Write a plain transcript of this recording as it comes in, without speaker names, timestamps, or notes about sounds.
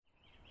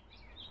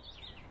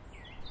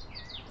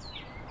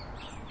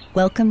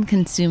Welcome,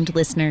 consumed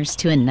listeners,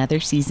 to another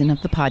season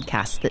of the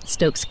podcast that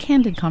stokes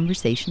candid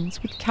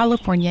conversations with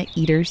California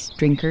eaters,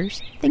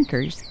 drinkers,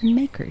 thinkers, and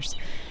makers.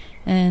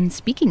 And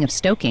speaking of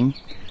stoking,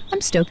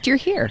 I'm stoked you're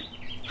here.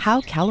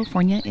 How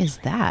California is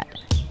that?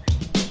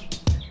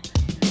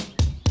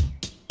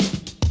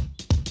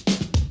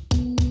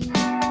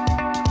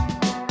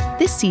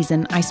 This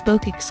season, I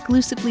spoke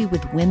exclusively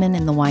with women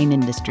in the wine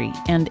industry,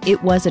 and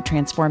it was a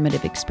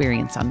transformative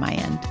experience on my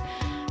end.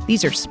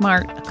 These are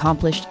smart,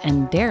 accomplished,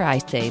 and dare I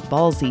say,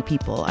 ballsy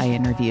people I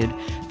interviewed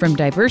from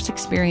diverse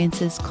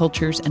experiences,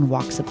 cultures, and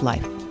walks of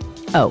life.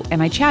 Oh,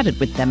 and I chatted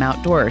with them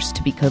outdoors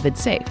to be COVID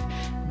safe.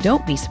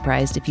 Don't be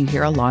surprised if you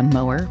hear a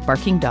lawnmower,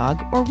 barking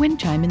dog, or wind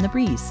chime in the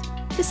breeze.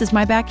 This is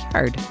my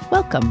backyard.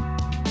 Welcome.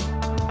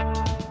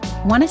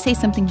 I want to say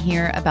something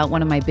here about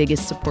one of my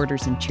biggest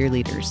supporters and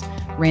cheerleaders,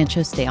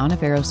 Ranchos de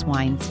Ontiveros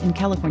Wines in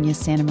California's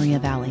Santa Maria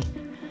Valley.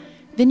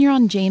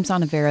 Vigneron James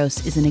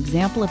Ontiveros is an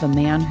example of a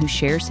man who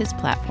shares his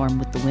platform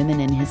with the women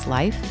in his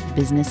life,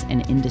 business,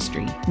 and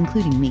industry,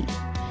 including me.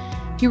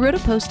 He wrote a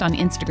post on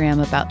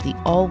Instagram about the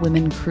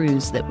all-women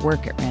crews that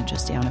work at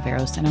Ranchos de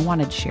Ontiveros, and I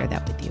wanted to share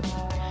that with you.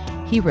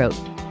 He wrote,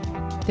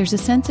 "There's a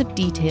sense of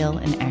detail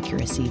and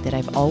accuracy that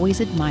I've always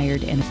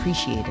admired and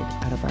appreciated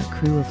out of our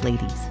crew of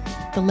ladies.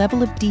 The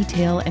level of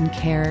detail and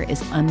care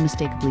is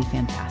unmistakably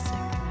fantastic.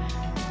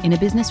 In a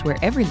business where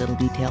every little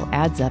detail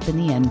adds up in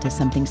the end to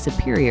something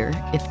superior,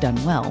 if done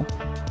well,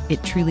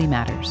 it truly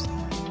matters.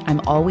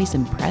 I'm always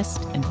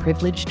impressed and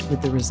privileged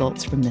with the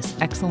results from this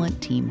excellent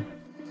team.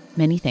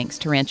 Many thanks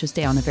to Ranchos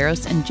de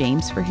Ontiveros and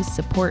James for his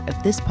support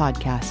of this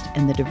podcast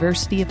and the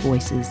diversity of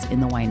voices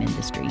in the wine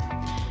industry.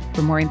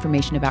 For more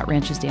information about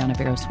Ranchos de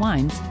Ontiveros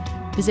wines,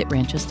 visit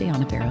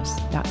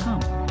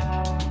ranchosdeontiveros.com.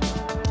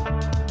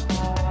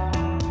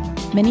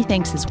 Many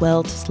thanks as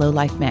well to Slow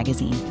Life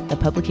Magazine, the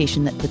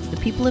publication that puts the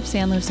people of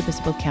San Luis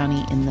Obispo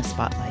County in the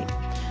spotlight.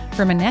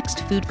 For my next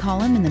food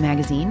column in the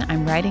magazine,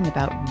 I'm writing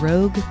about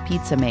rogue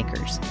pizza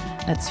makers.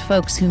 That's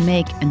folks who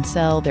make and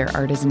sell their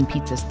artisan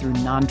pizzas through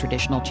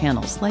non-traditional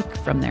channels, like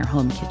from their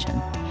home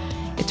kitchen.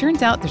 It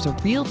turns out there's a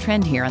real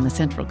trend here on the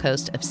Central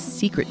Coast of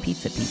secret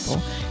pizza people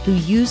who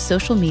use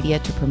social media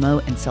to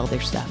promote and sell their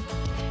stuff.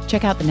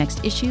 Check out the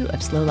next issue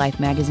of Slow Life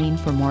Magazine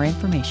for more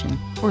information,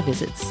 or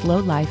visit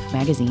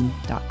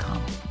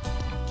slowlifemagazine.com.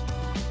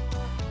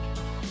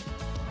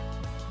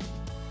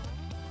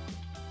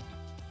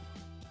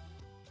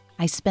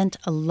 I spent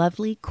a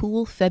lovely,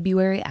 cool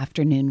February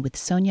afternoon with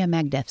Sonia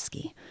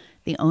Magdevsky,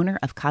 the owner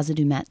of Casa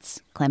du Metz,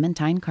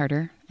 Clementine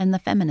Carter, and the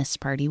Feminist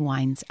Party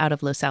wines out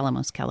of Los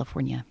Alamos,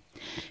 California.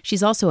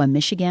 She's also a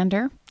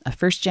Michigander, a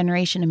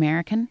first-generation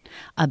American,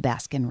 a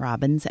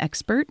Baskin-Robbins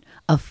expert,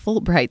 a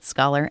Fulbright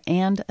scholar,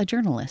 and a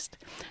journalist.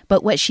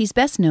 But what she's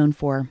best known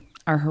for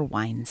are her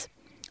wines.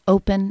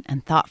 Open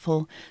and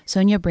thoughtful,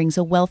 Sonia brings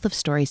a wealth of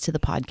stories to the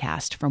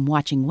podcast, from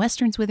watching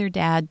Westerns with her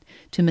dad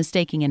to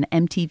mistaking an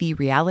MTV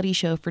reality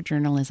show for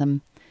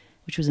journalism,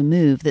 which was a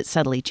move that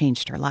subtly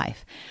changed her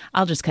life.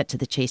 I'll just cut to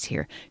the chase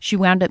here. She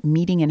wound up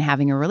meeting and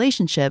having a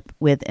relationship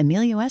with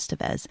Emilio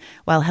Estevez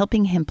while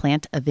helping him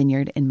plant a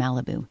vineyard in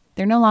Malibu.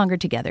 They're no longer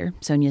together.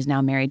 Sonia's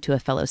now married to a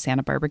fellow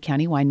Santa Barbara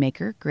County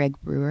winemaker, Greg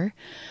Brewer.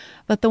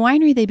 But the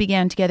winery they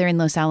began together in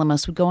Los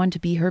Alamos would go on to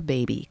be her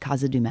baby,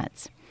 Casa du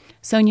Metz.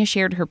 Sonia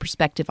shared her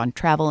perspective on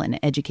travel and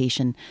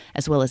education,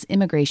 as well as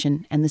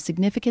immigration and the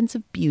significance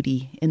of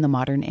beauty in the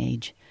modern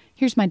age.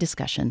 Here's my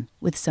discussion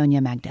with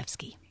Sonia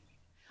Magdevsky.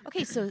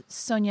 Okay, so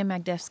Sonia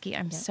Magdevsky,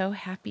 I'm so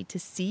happy to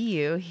see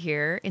you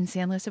here in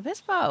San Luis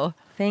Obispo.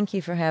 Thank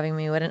you for having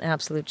me. What an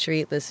absolute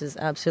treat. This is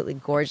absolutely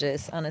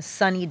gorgeous. On a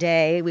sunny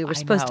day, we were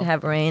supposed to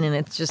have rain, and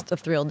it's just a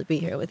thrill to be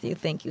here with you.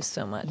 Thank you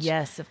so much.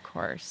 Yes, of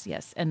course.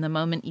 Yes. And the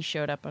moment you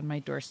showed up on my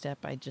doorstep,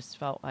 I just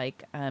felt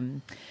like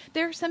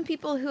there are some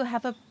people who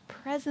have a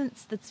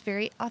presence that's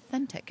very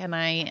authentic, and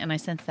I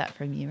sense that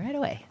from you right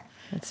away.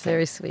 That's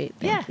very sweet.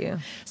 Thank you.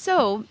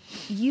 So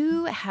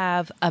you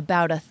have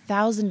about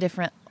 1,000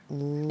 different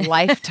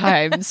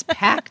lifetimes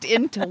packed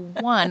into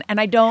one, and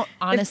I don't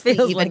honestly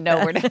even know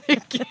where to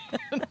begin.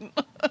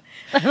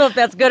 I don't know if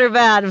that's good or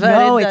bad, but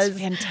no, it's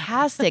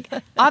fantastic.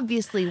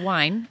 Obviously,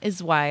 wine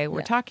is why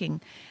we're talking,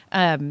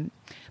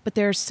 but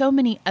there are so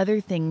many other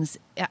things.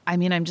 I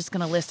mean, I'm just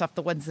going to list off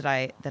the ones that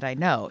I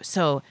know.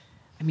 So,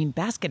 I mean,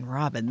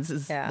 Baskin-Robbins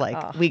is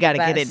we got to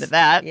get into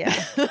that. Yeah,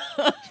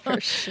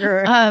 for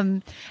sure.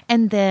 And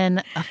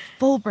then a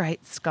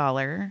Fulbright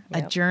scholar,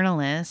 a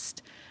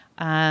journalist.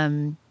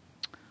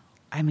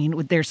 I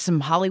mean, there's some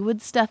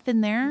Hollywood stuff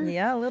in there.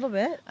 Yeah, a little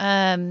bit.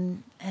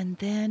 And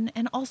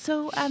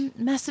also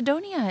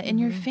Macedonia in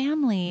your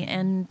family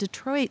and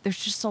Detroit.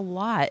 There's just a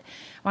lot.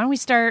 Why don't we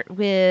start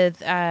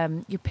with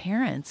your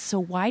parents? So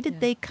why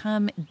did they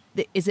come?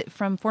 Is it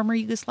from former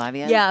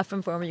Yugoslavia? Yeah,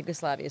 from former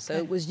Yugoslavia. So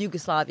it was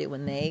Yugoslavia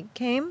when they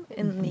came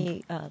in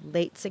the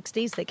late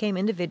 60s. They came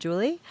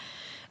individually.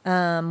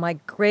 My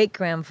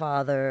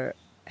great-grandfather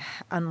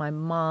on my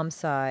mom's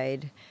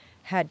side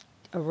had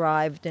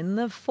arrived in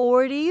the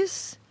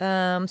 40s,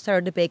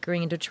 started a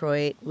bakery in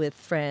Detroit with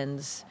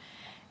friends,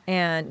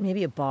 and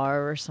maybe a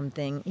bar or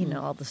something. You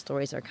know, all the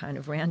stories are kind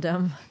of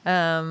random.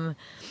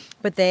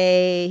 But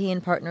he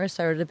and partner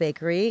started a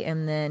bakery,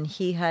 and then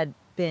he had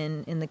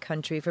been in the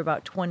country for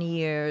about 20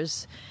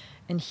 years,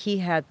 and he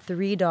had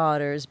 3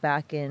 daughters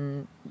back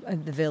in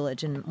the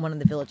village, in one of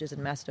the villages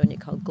in Macedonia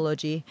called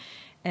Glogi,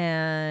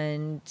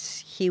 and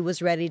he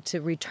was ready to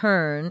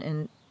return,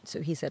 and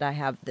so he said, I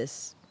have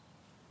this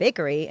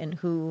bakery, and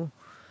who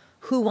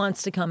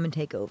wants to come and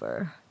take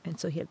over? And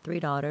so he had 3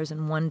 daughters,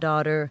 and one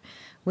daughter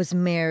was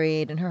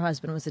married, and her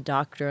husband was a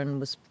doctor and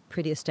was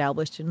pretty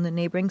established in the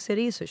neighboring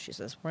city. So she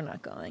says, we're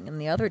not going. And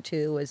the other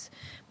 2 was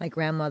my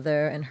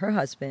grandmother and her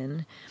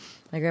husband.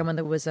 My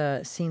grandmother was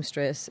a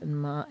seamstress,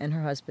 and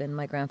her husband,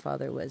 my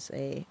grandfather, was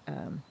a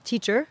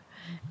teacher.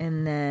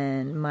 And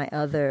then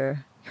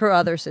her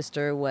other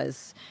sister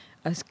was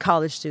a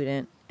college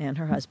student, and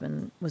her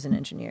husband was an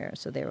engineer.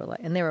 So they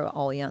were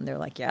all young. They were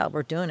like, yeah,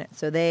 we're doing it.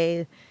 So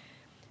they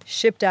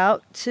shipped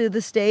out to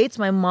the States.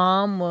 My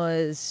mom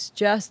was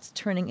just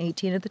turning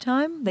 18 at the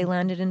time. They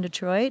landed in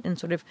Detroit and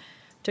sort of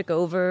took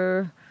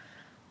over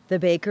the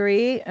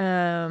bakery.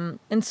 And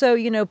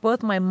so,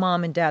 both my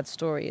mom and dad's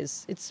story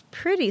it's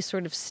pretty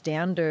sort of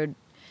standard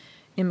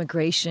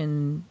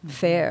immigration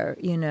fare,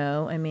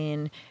 I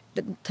mean,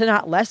 to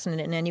not lessen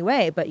it in any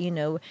way, but,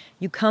 you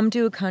come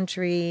to a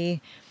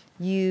country,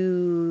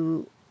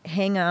 you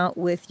hang out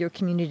with your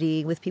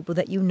community, with people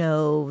that you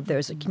know.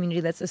 There's a community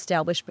that's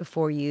established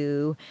before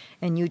you,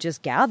 and you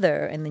just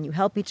gather, and then you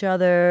help each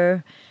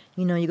other.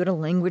 You go to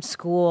language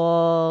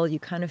school, you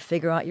kind of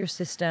figure out your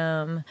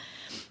system,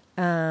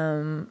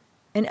 and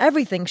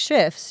everything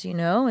shifts,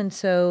 And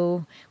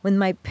so when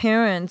my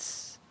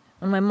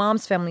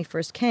mom's family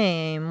first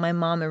came, my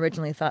mom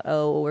originally thought,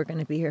 we're going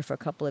to be here for a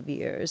couple of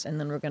years, and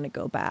then we're going to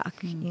go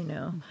back,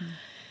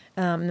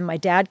 And my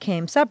dad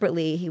came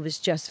separately. He was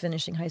just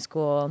finishing high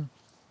school.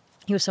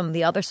 He was from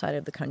the other side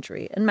of the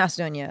country. And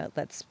Macedonia,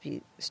 let's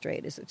be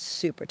straight, is a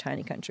super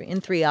tiny country. In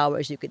 3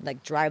 hours, you could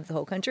drive the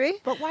whole country.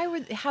 But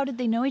how did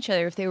they know each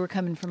other if they were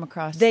coming from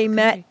across They the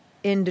met country?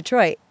 in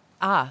Detroit.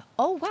 Ah.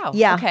 Oh, wow.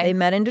 Yeah, okay. They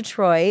met in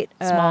Detroit.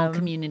 Small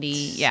community,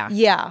 yeah.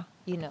 Yeah.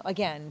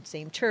 Again,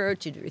 same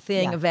church, you do your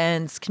thing,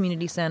 events,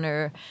 community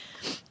center.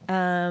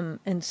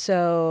 And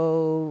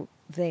so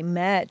they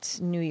met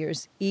New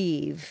Year's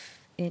Eve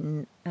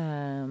in,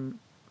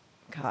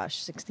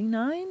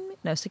 69?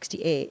 No,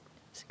 68.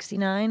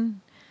 69.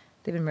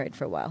 They've been married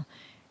for a while.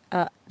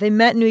 They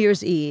met New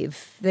Year's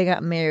Eve. They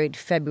got married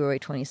February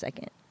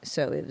 22nd.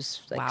 So it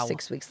was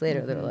 6 weeks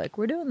later. They were like,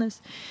 we're doing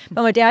this.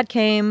 But my dad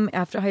came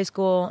after high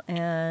school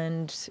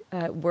and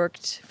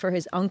worked for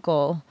his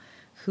uncle,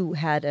 who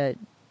had a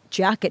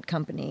jacket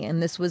company.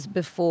 And this was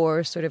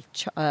before sort of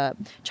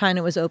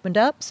China was opened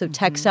up. So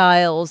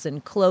textiles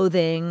and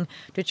clothing.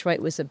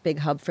 Detroit was a big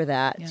hub for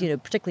that,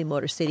 particularly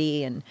Motor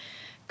City and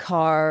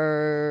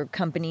car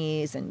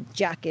companies and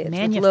jackets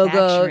with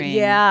logo.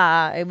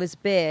 Yeah, it was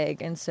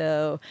big. And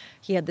so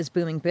he had this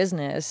booming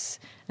business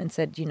and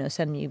said,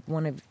 send me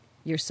one of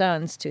your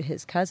sons to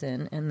his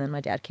cousin. And then my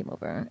dad came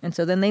over. And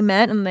so then they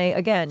met, and they,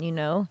 again,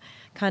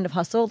 kind of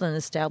hustled and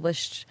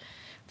established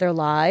their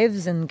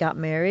lives and got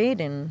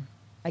married, and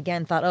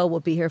again thought, we'll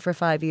be here for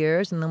 5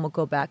 years and then we'll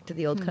go back to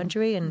the old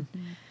country and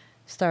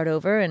start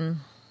over.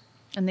 And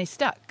they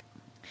stuck.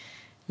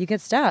 You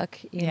get stuck,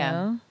 you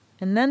know.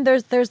 And then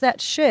there's that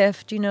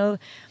shift,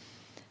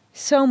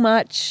 so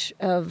much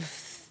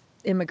of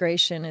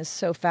immigration is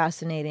so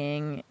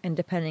fascinating, and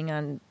depending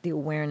on the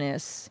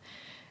awareness,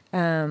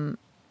 when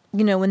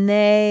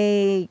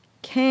they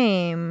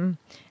came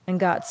and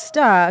got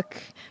stuck,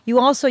 you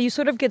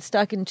sort of get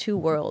stuck in 2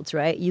 worlds,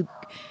 right?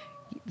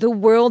 The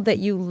world that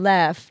you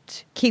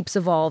left keeps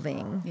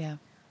evolving. Yeah.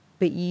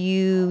 But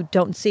you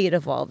don't see it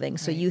evolving,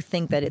 so you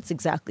think that it's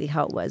exactly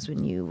how it was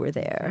when you were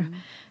there.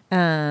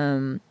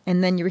 And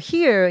then you're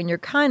here and you're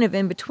kind of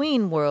in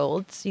between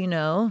worlds, so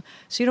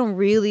you don't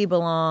really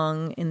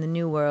belong in the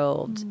new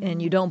world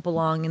and you don't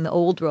belong in the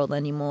old world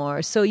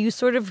anymore. So you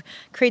sort of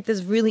create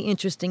this really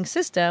interesting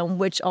system,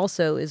 which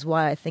also is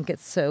why I think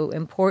it's so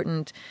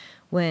important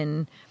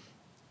when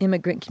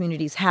immigrant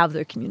communities have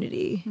their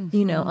community.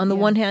 On the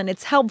one hand,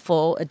 it's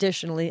helpful.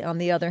 Additionally, on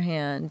the other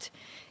hand,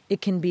 it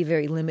can be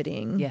very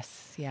limiting.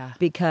 Yes, yeah.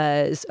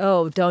 Because,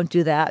 don't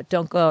do that.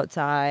 Don't go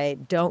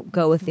outside. Don't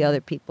go with the other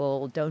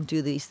people. Don't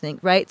do these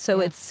things, right? So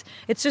it's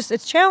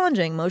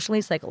challenging emotionally,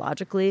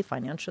 psychologically,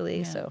 financially.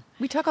 Yeah. So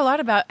we talk a lot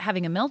about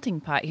having a melting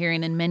pot here,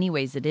 and in many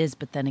ways it is,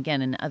 but then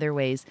again, in other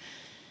ways,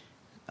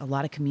 a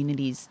lot of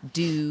communities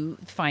do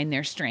find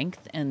their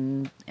strength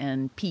and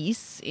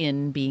peace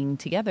in being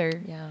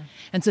together. Yeah.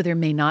 And so there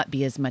may not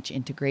be as much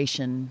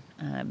integration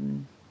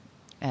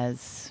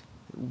as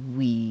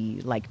we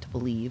like to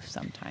believe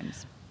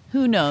sometimes.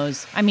 Who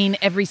knows? I mean,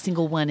 every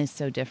single one is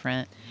so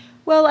different.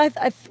 Well,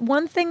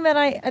 one thing that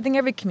I think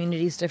every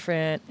community is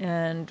different,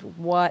 and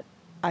what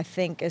I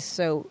think is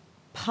so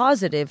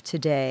positive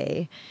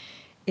today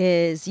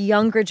is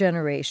younger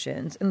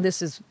generations, and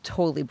this is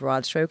totally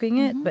broad stroking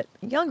it, but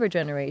younger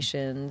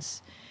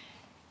generations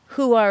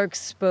who are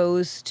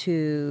exposed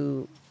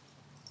to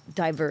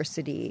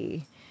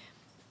diversity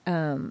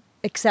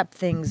accept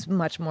things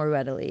much more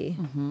readily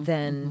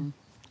than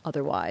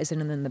otherwise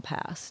and in the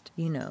past,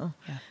 Yeah.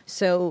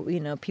 So,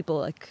 people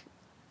like,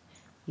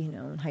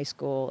 in high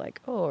school,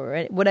 like,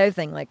 or whatever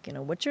thing, like,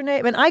 what's your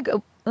name? And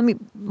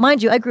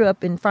mind you, I grew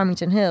up in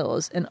Farmington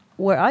Hills, and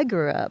where I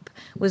grew up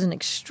was an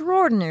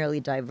extraordinarily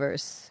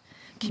diverse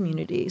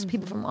communities,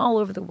 people from all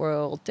over the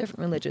world, different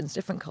religions,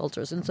 different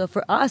cultures. And so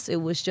for us,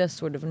 it was just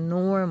sort of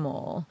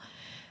normal.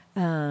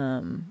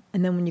 And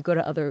then when you go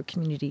to other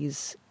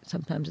communities,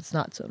 sometimes it's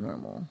not so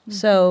normal.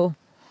 So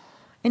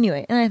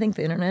anyway, and I think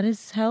the internet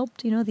has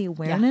helped, the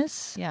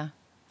awareness. Yeah.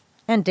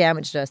 And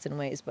damaged us in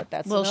ways, but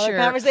that's another sure.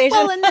 conversation.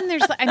 Well, and then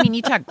there's,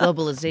 you talk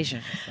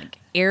globalization, it's like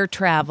air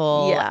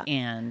travel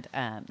and,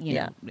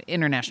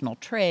 international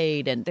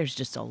trade, and there's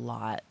just a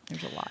lot.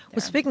 There's a lot there.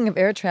 Well, speaking of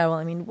air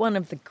travel, one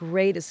of the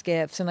greatest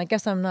gifts, and I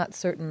guess I'm not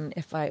certain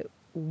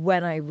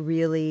when I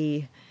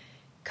really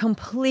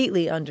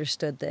completely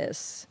understood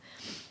this,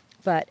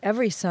 but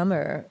every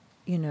summer,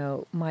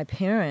 my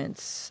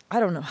parents,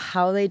 I don't know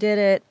how they did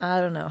it. I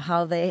don't know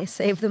how they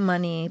saved the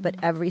money, but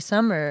every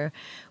summer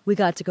we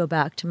got to go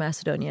back to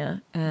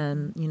Macedonia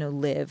and,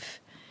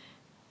 live,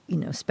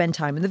 spend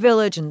time in the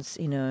village and,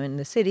 in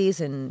the cities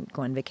and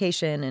go on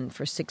vacation and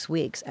for 6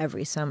 weeks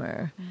every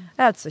summer.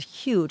 That's a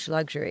huge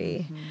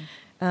luxury.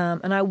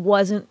 And I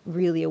wasn't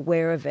really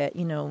aware of it.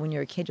 When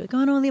you're a kid, you're like, oh,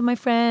 I don't leave my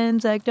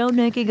friends. Like, don't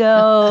make it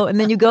go. And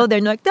then you go there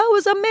and you're like, that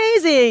was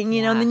amazing.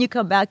 And then you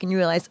come back and you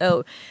realize,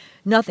 oh,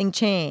 nothing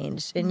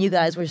changed, and you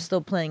guys were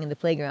still playing in the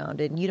playground,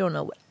 and you don't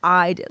know what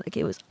I did. Like,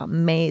 it was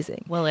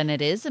amazing. Well, and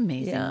it is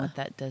amazing what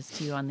that does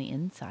to you on the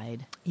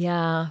inside.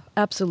 Yeah,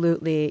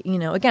 absolutely.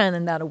 Again,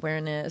 and that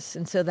awareness,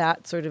 and so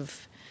that sort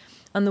of,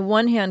 on the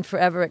one hand,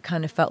 forever it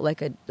kind of felt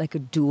like a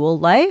dual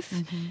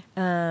life,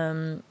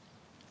 and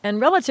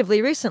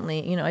relatively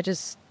recently, I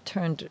just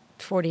turned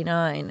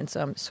 49, and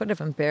so I'm sort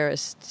of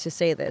embarrassed to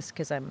say this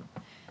because I'm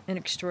an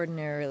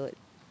extraordinarily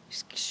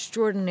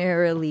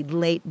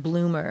late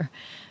bloomer.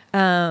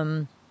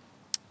 A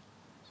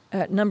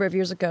number of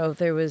years ago,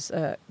 there was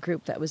a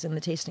group that was in the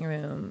tasting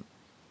room,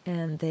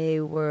 and they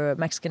were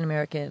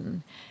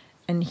Mexican-American,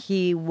 and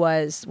he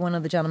was, one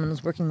of the gentlemen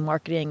was working in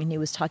marketing, and he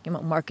was talking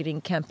about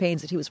marketing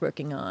campaigns that he was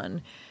working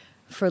on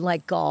for,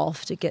 like,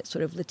 golf to get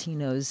sort of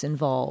Latinos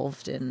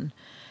involved. And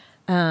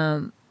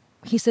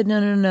he said,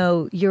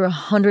 no, you're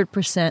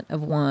 100%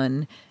 of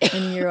one,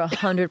 and you're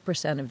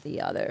 100% of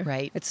the other.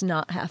 Right. It's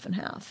not half and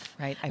half.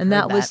 Right. And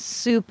that was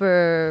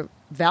super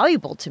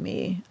valuable to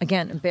me.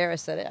 Again,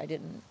 embarrassed that I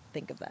didn't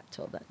think of that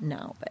till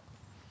now, but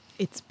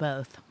it's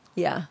both.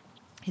 Yeah.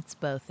 It's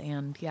both,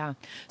 and yeah.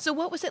 So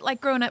what was it like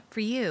growing up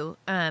for you?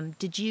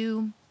 Did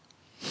you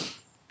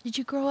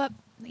grow up,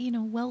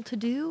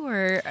 well-to-do,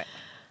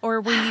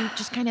 or were you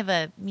just kind of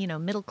a,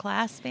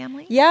 middle-class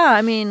family?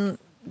 Yeah,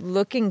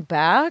 looking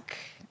back,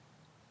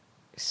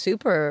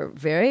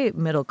 very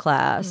middle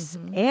class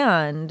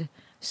and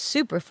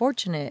super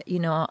fortunate.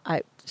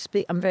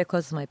 I'm very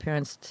close to my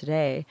parents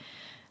today.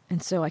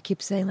 And so I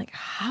keep saying, like,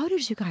 how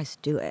did you guys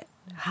do it?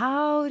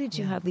 How did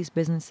you have these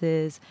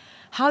businesses?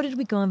 How did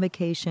we go on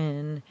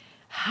vacation?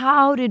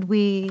 How did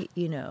we,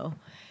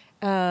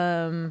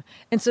 and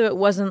so it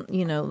wasn't,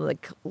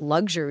 like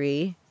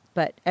luxury,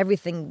 but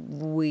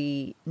everything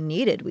we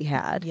needed, we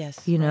had.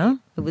 Yes. It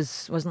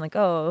wasn't like,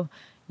 oh,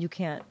 you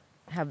can't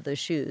have those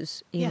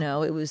shoes.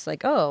 It was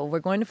like, oh, we're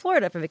going to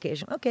Florida for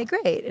vacation. Okay,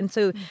 great. And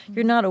so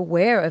you're not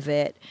aware of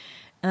it.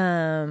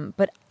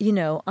 But we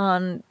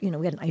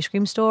had an ice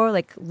cream store.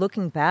 Like,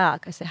 looking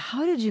back, I said,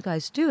 how did you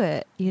guys do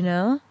it?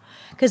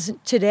 Because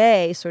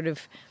today, sort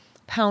of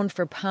pound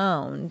for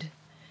pound,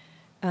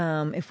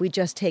 if we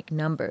just take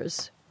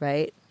numbers,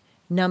 right?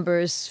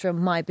 Numbers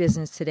from my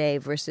business today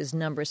versus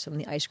numbers from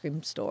the ice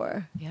cream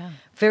store. Yeah.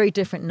 Very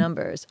different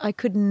numbers. I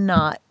could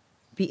not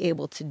be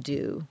able to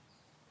do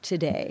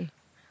today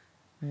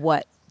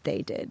what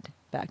they did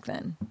back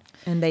then.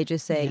 And they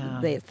just say,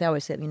 they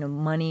always said,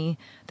 money,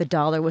 the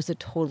dollar was a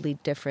totally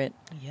different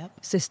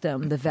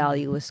system. The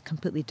value was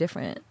completely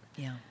different.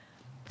 Yeah.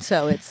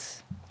 So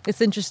it's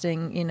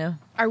interesting,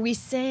 Are we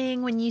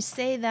saying, when you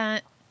say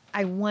that,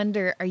 I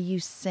wonder, are you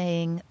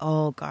saying,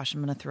 oh gosh,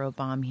 I'm going to throw a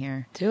bomb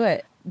here. Do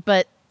it.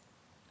 But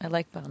I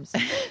like bombs.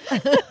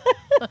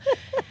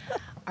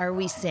 Are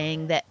we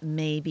saying that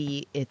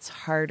maybe it's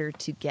harder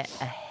to get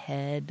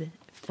ahead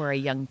for a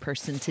young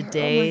person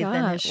today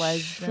than it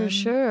was then? For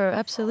sure,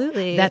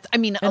 absolutely. There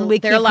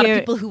are a lot of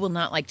people who will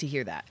not like to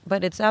hear that,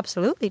 but it's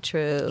absolutely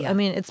true. Yeah.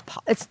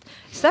 It's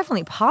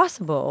definitely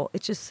possible.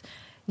 It's just,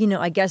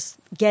 I guess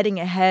getting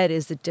ahead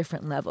is a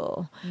different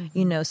level.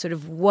 Sort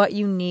of what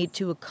you need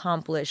to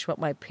accomplish what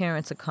my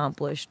parents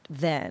accomplished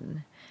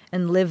then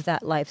and live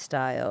that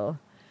lifestyle.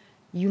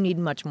 You need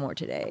much more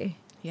today.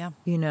 Yeah.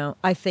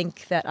 I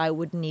think that I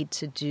would need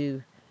to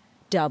do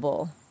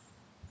double.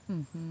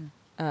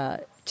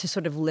 To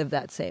sort of live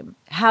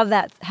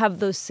have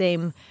those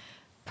same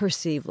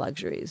perceived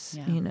luxuries,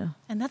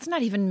 And that's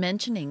not even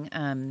mentioning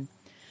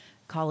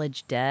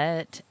college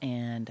debt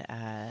and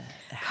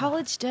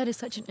college debt is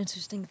such an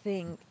interesting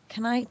thing.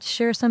 Can I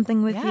share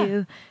something with Yeah.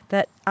 you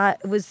that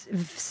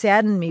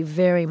saddened me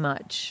very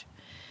much?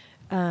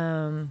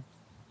 Parents,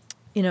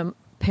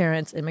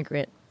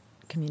 immigrant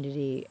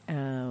community,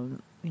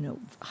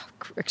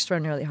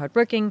 extraordinarily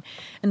hardworking.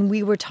 And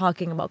we were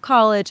talking about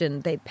college,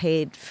 and they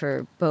paid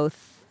for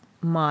both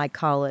my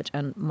college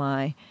and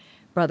my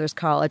brother's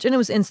college. And it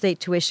was in-state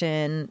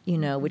tuition,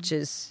 which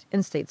is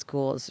in-state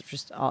school is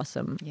just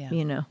awesome,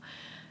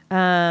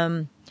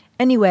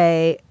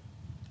 Anyway,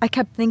 I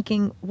kept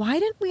thinking,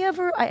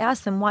 I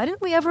asked them, why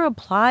didn't we ever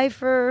apply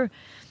for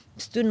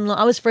student loan?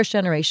 I was first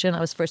generation. I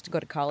was first to go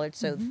to college.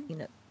 So,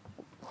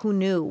 who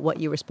knew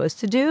what you were supposed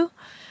to do?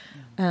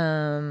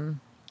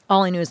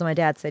 All I knew is that my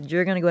dad said,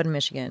 you're going to go to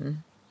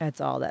Michigan. That's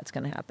all that's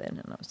going to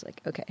happen. And I was like,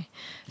 okay.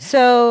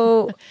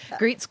 So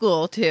great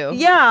school too.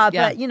 Yeah.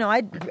 But,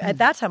 at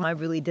that time, I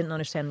really didn't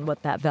understand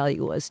what that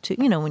value was to,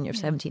 when you're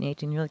 17,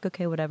 18, you're like,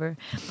 okay, whatever.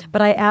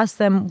 But I asked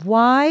them,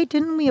 why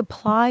didn't we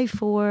apply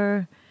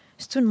for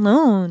student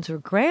loans or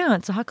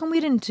grants? How come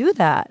we didn't do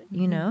that,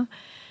 And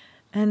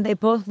they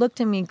both looked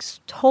at me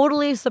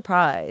totally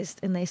surprised.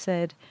 And they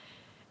said,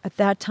 at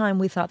that time,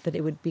 we thought that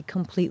it would be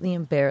completely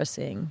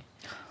embarrassing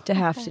to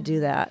have to do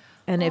that.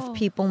 And if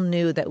people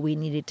knew that we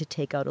needed to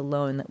take out a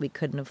loan that we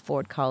couldn't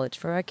afford college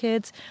for our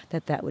kids,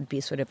 that would be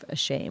sort of a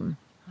shame.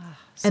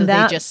 So and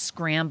they just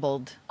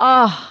scrambled.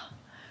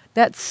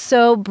 That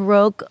so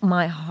broke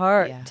my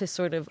heart to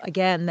sort of,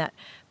 again, that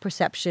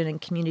perception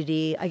and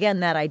community.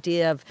 Again, that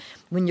idea of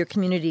when your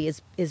community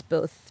is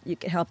both, you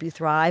can help you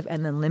thrive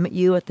and then limit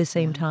you at the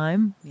same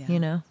time,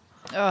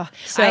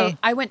 So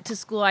I went to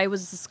school. I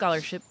was a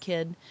scholarship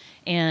kid,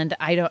 and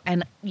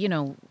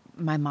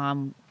my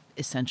mom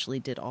essentially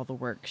did all the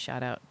work.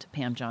 Shout out to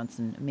Pam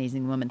Johnson,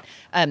 amazing woman.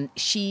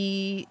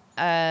 She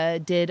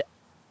did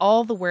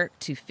all the work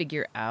to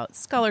figure out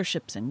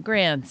scholarships and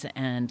grants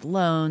and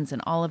loans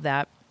and all of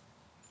that,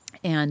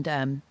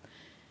 and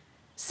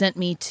sent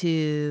me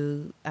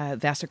to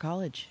Vassar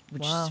College,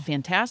 which is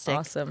fantastic.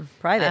 Awesome.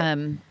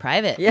 Private.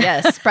 Private,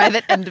 yes.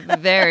 Private and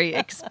very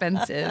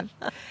expensive.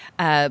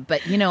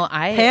 But,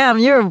 Pam,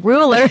 you're a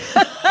ruler.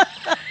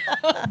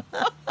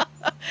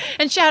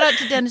 And shout out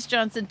to Dennis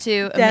Johnson,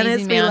 too.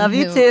 Dennis, amazing man we love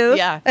you, who, too.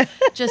 Yeah,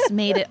 just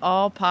made it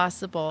all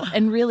possible.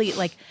 And really,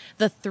 like,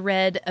 the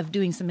thread of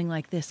doing something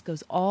like this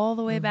goes all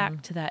the way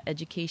back to that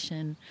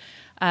education.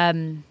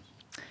 But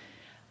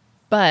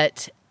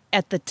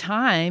at the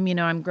time,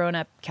 I'm growing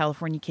up,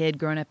 California kid,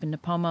 growing up in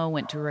Nipomo,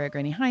 went to Arroyo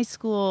Grande High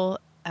School.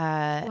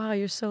 Wow,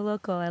 you're so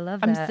local. I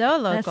love I'm that. so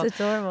local. That's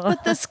adorable.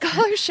 But the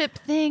scholarship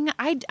thing,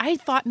 I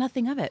thought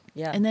nothing of it.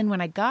 Yeah. And then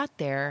when I got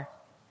there,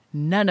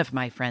 none of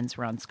my friends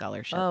were on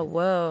scholarship. Oh,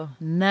 whoa.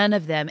 None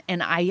of them.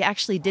 And I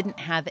actually didn't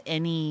have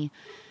any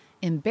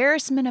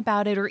embarrassment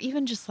about it, or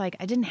even just like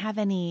I didn't have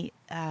any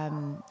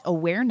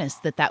awareness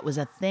that was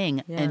a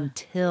thing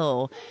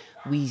until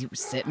we were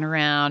sitting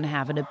around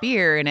having a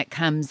beer and it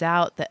comes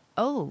out that,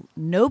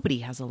 nobody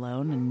has a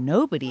loan and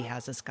nobody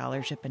has a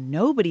scholarship and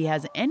nobody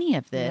has any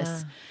of this.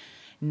 Yeah.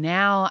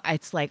 Now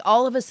it's like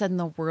all of a sudden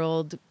the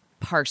world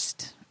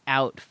parsed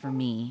out for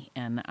me,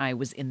 and I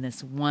was in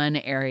this one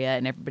area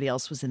and everybody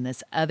else was in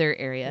this other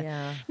area.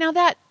 Yeah. Now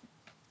that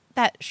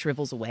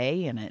shrivels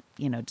away and it,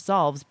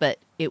 dissolves, but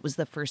it was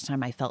the first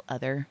time I felt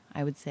other,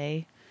 I would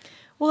say.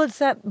 Well, it's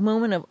that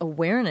moment of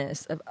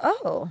awareness of,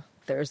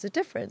 there's a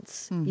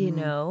difference,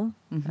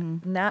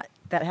 And that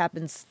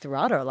happens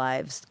throughout our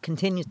lives,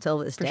 continues till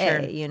this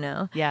day,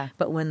 sure. Yeah.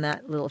 But when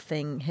that little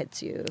thing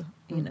hits you,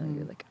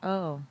 you're like,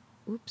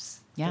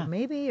 oops, yeah, or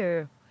maybe,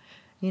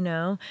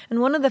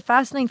 and one of the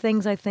fascinating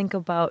things I think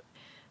about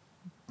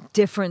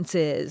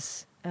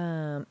differences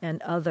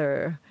and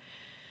other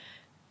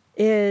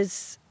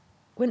is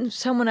when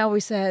someone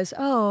always says,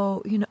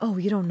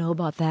 you don't know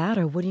about that,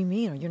 or what do you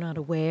mean, or you're not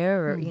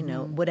aware, or,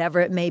 whatever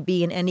it may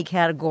be in any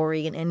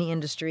category, in any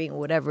industry,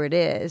 whatever it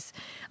is,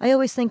 I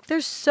always think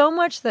there's so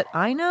much that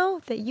I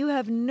know that you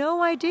have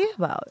no idea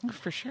about.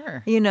 For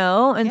sure.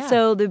 And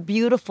so the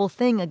beautiful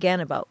thing, again,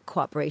 about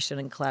cooperation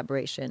and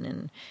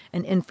collaboration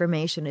and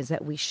information is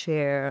that we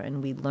share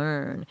and we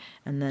learn.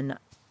 And then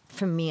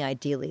for me,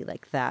 ideally,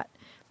 like that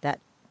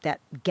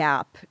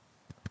gap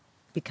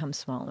becomes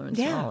smaller and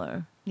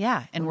smaller.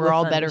 Yeah, and we're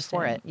all better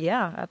for it.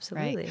 Yeah,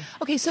 absolutely. Right.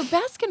 Okay, so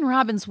Baskin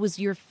Robbins was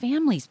your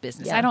family's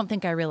business. Yeah. I don't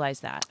think I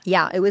realized that.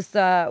 Yeah, it was.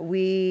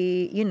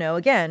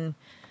 Again,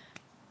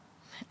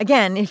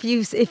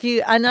 if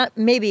you, I'm not.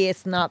 Maybe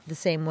it's not the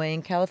same way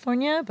in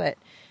California, but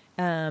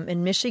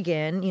in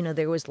Michigan,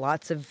 there was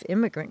lots of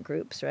immigrant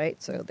groups,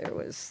 right? So there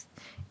was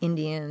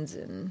Indians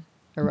and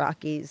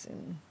Iraqis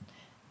and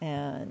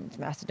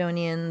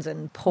Macedonians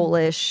and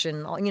Polish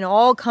and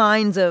all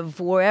kinds of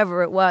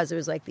wherever it was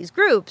like these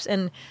groups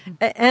and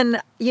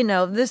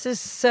this is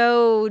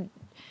so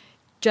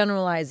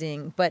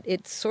generalizing, but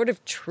it's sort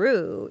of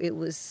true. It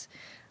was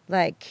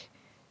like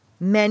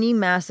many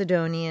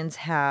Macedonians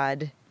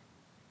had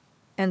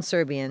and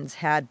Serbians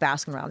had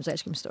Baskin-Robbins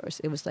ice cream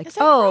stores. It was like, Is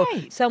that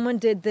right? someone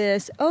did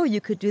this. Oh,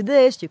 you could do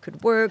this. You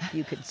could work.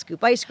 You could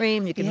scoop ice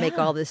cream. You could make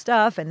all this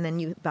stuff. And then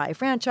you buy a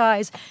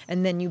franchise.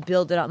 And then you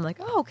build it up. I'm like,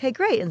 oh, okay,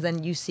 great. And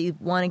then you see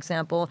one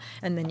example.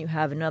 And then you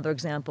have another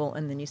example.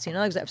 And then you see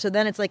another example. So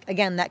then it's like,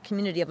 again, that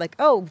community of like,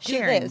 oh, do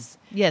Sharing. this.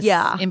 Yes.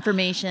 Yeah.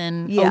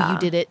 Information. Yeah. Oh, you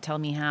did it. Tell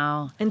me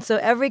how. And so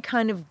every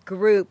kind of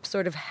group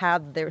sort of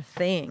had their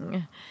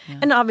thing.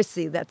 And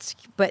obviously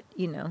but,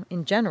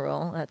 in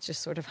general, that's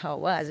just sort of how it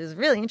was. It was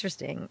really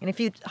interesting. And if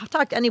you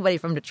talk to anybody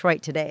from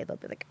Detroit today, they'll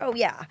be like, oh,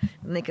 yeah.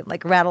 And they could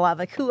like rattle off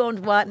like who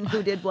owned what and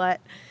who did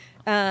what.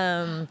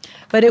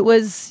 But it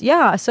was,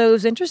 so it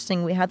was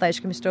interesting. We had the ice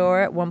cream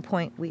store. At one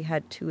point, we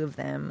had 2 of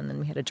them, and then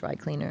we had a dry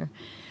cleaner.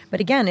 But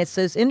again, it's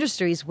those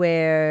industries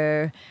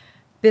where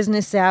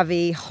business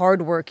savvy,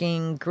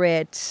 hardworking,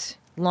 grit,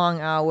 long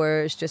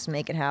hours, just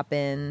make it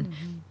happen.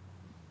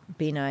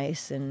 Be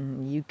nice,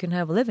 and you can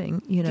have a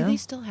living. Do they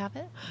still have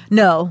it?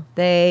 No,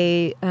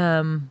 they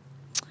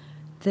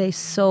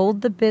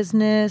sold the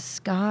business.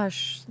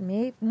 Gosh,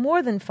 maybe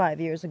more than 5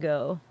 years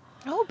ago.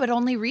 Oh, but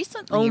only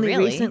recently. Only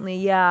really? recently,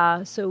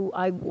 yeah. So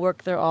I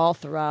worked there all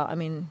throughout. I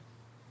mean,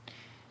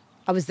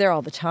 I was there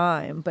all the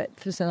time, but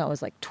since I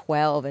was like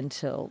 12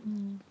 until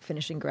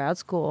finishing grad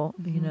school.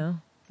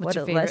 What's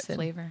your favorite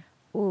flavor?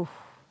 Ooh,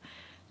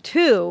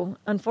 2.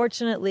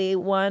 Unfortunately,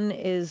 one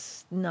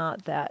is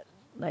not that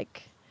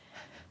like.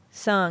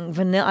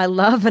 Vanilla. I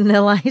love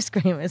vanilla ice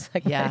cream. It's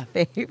like my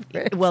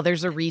favorite. Well,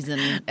 there's a reason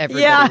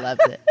everybody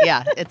loves it.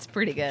 Yeah, it's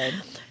pretty good.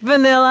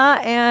 Vanilla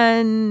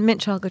and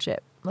mint chocolate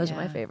chip. Those are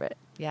my favorite.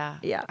 Yeah.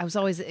 Yeah. I was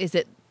always, is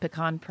it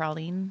pecan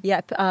praline?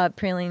 Yeah,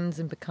 pralines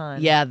and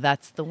pecan. Yeah,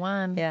 that's the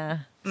one.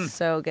 Yeah.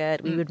 So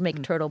good. We would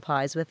make turtle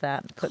pies with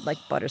that. Put like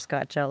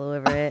butterscotch all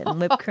over it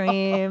and whipped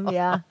cream.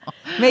 Yeah.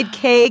 Made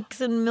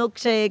cakes and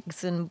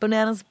milkshakes and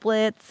banana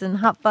splits and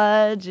hot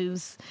fudge. It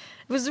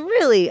was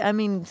really,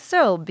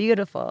 so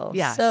beautiful.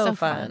 Yeah. So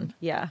fun.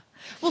 Yeah.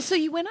 Well, so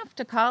you went off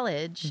to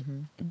college.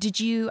 Did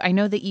you, I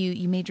know that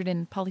you majored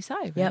in poli-sci,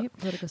 right? Yep,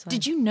 political science.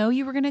 Did you know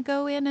you were going to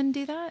go in and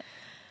do that?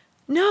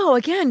 No,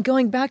 again,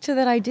 going back to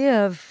that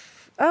idea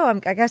of,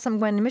 I guess I'm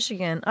going to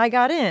Michigan. I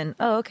got in.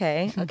 Oh,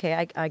 okay.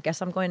 Okay, I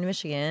guess I'm going to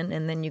Michigan.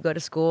 And then you go to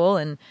school.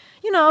 And,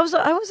 I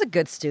was a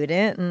good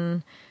student.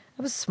 And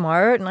I was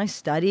smart. And I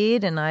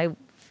studied. And I,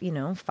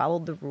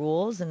 followed the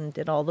rules and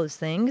did all those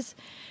things.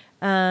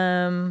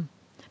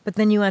 But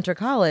then you enter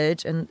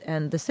college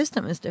and the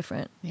system is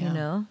different,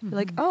 You're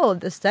like, oh,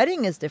 the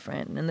studying is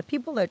different and the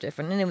people are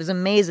different. And it was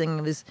amazing.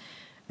 It was,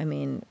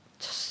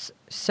 just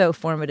so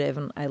formative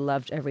and I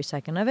loved every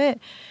second of it.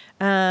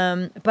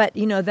 But,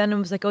 then it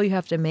was like, oh, you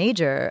have to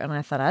major. And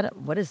I thought,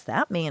 what does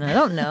that mean? I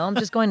don't know. I'm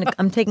just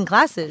I'm taking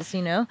classes,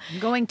 I'm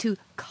going to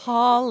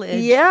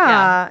college.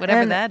 Yeah.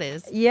 Whatever that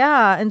is.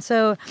 Yeah. And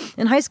so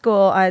in high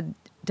school, I'd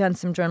done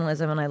some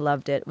journalism and I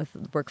loved it with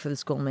work for the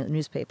school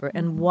newspaper.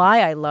 And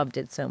why I loved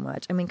it so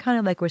much, kind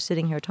of like we're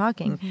sitting here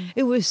talking,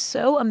 it was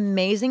so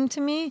amazing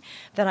to me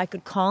that I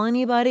could call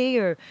anybody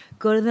or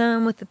go to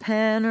them with a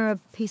pen or a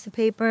piece of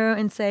paper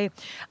and say,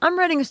 I'm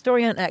writing a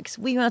story on X.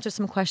 Will you answer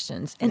some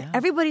questions? And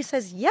everybody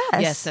says yes.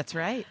 Yes, that's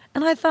right.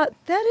 And I thought,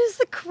 that is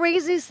the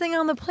craziest thing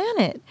on the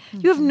planet.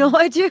 You have no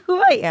idea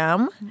who I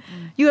am.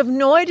 You have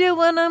no idea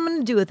what I'm going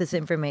to do with this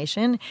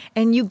information.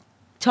 And you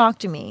talk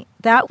to me.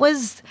 That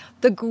was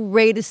the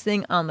greatest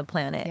thing on the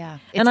planet. Yeah.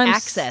 It's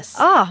access.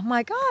 Oh,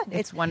 my God.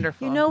 It's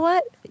wonderful. You know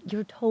what?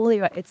 You're totally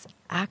right. It's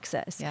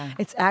access. Yeah.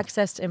 It's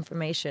access to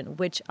information,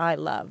 which I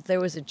love. There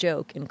was a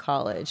joke in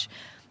college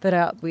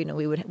that, we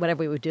would, whatever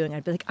we were doing,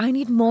 I'd be like, I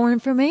need more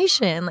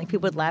information. Like,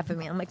 people would laugh at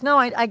me. I'm like, no,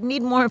 I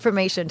need more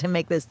information to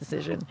make this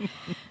decision.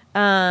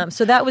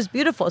 So that was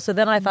beautiful. So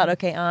then I thought,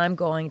 okay, I'm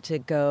going to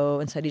go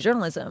and study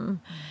journalism.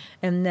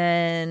 And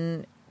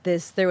then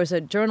there was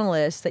a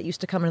journalist that used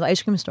to come to the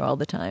ice cream store all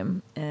the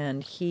time,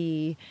 and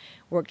he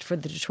worked for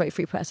the Detroit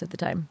Free Press at the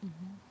time.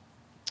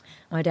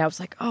 My dad was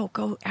like, oh,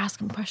 go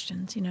ask him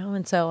questions,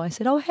 And so I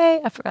said, oh,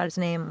 hey, I forgot his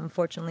name,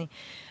 unfortunately.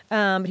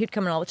 But he'd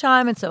come in all the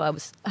time, and so I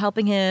was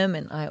helping him,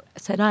 and I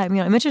said, I'm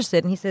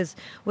interested. And he says,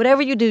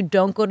 whatever you do,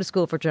 don't go to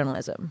school for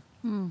journalism.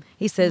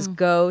 He says,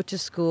 go to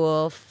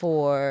school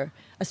for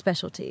a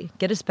specialty.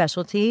 Get a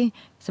specialty,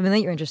 something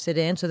that you're interested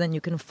in, so then you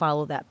can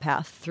follow that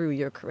path through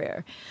your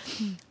career.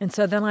 And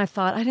so then I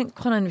thought, I didn't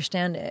quite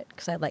understand it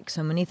because I like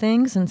so many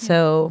things. And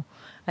so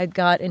I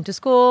got into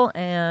school,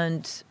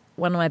 and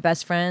one of my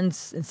best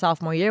friends in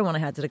sophomore year when I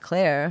had to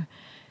declare,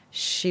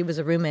 she was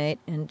a roommate,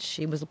 and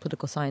she was a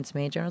political science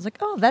major. And I was like,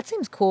 oh, that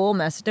seems cool.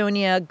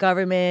 Macedonia,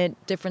 government,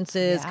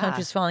 differences,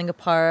 countries falling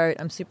apart.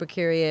 I'm super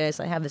curious.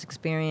 I have this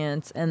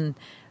experience. And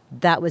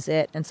that was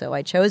it. And so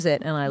I chose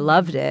it, and I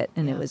loved it,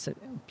 and it was a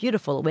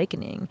beautiful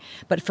awakening.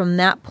 But from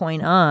that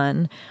point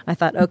on, I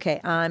thought,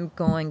 okay, I'm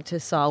going to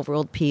solve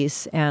world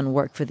peace and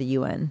work for the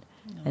UN.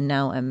 And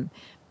now I'm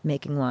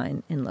making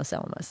wine in Los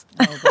Alamos.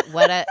 Oh,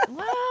 but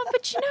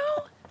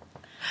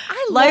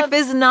Life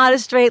is not a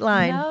straight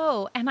line.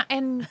 No,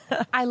 and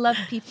I love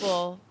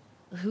people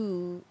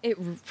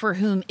for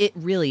whom it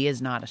really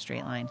is not a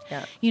straight line.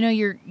 Yeah.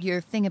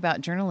 Your thing about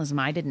journalism,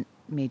 I didn't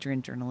major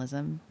in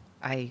journalism.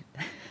 I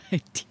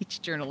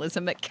teach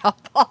journalism at Cal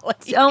Poly.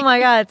 Oh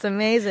my God, it's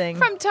amazing.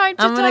 From time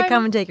to time. I'm going to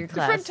come and take your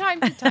class. From time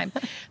to time.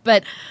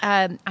 But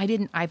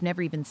I've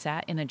never even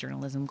sat in a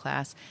journalism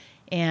class.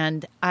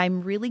 And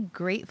I'm really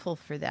grateful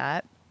for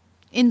that.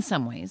 In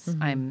some ways,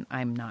 I'm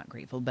not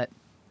grateful. But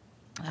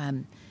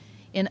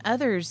in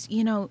others,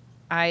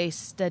 I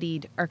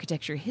studied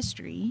architecture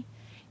history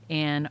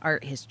and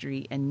art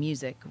history and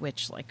music,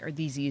 which are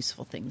these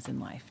useful things in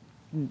life?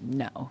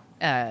 No.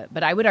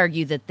 But I would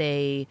argue that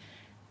they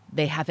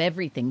have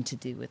everything to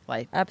do with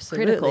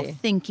Absolutely. critical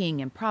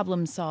thinking and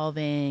problem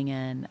solving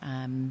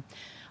and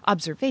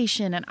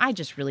observation. And I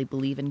just really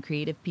believe in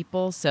creative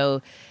people.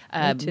 So,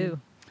 Me too.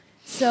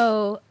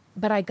 So,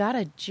 but I got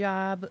a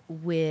job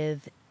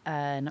with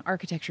an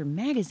architecture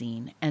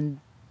magazine, and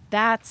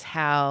that's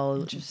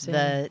how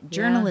the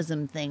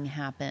journalism thing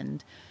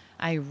happened.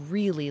 I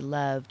really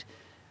loved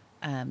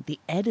the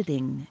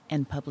editing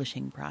and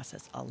publishing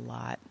process a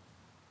lot.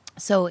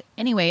 So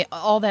anyway,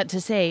 all that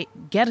to say,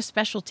 get a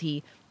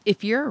specialty.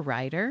 If you're a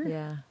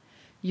writer,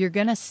 you're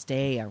going to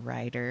stay a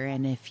writer.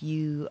 And if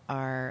you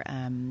are,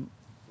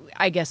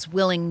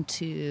 willing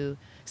to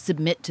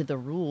submit to the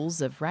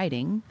rules of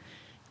writing,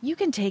 you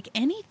can take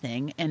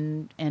anything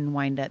and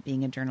wind up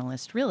being a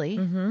journalist, really.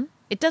 Mm-hmm.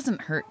 It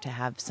doesn't hurt to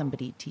have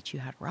somebody teach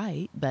you how to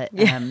write, but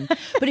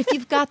but if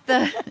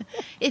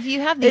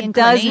you have the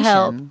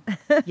inclination, does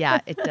help.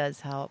 Yeah, it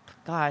does help.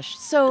 Gosh,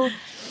 so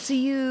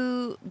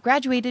you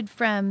graduated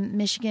from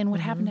Michigan. What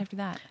happened after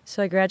that?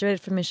 So I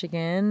graduated from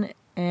Michigan,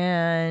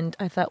 and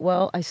I thought,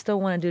 well, I still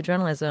want to do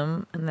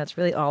journalism, and that's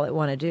really all I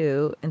want to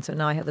do. And so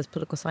now I have this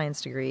political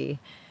science degree.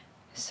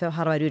 So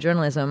how do I do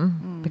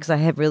journalism? Because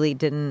I really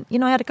didn't,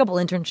 I had a couple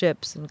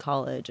internships in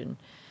college and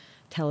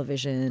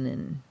television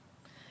and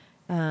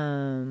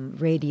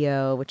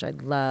radio, which I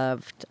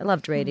loved. I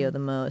loved radio the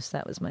most.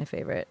 That was my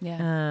favorite. Yeah.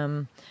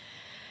 And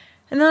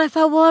then I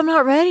thought, well, I'm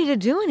not ready to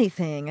do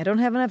anything. I don't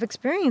have enough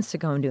experience to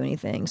go and do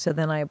anything. So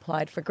then I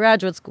applied for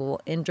graduate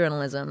school in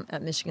journalism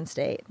at Michigan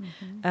State.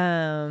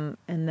 And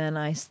then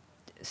I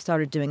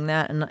started doing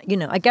that. And,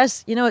 I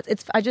guess,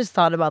 I just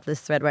thought about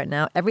this thread right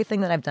now.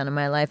 Everything that I've done in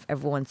my life,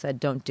 everyone said,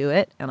 don't do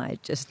it. And I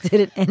just did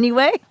it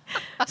anyway.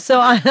 So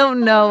I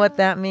don't know what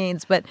that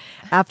means. But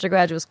after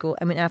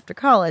after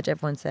college,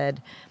 everyone said,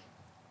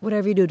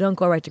 whatever you do, don't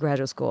go right to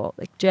graduate school.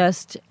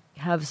 Just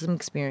have some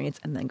experience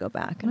and then go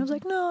back. And I was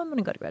like, no, I'm going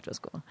to go to graduate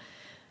school.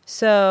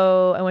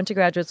 So I went to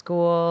graduate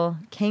school,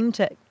 came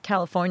to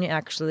California,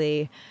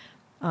 actually,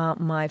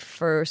 my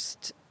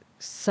first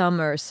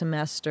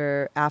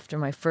semester after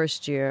my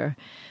first year,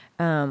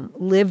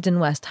 lived in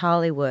West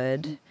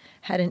Hollywood,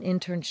 had an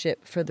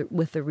internship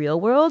with the Real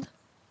World.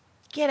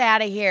 Get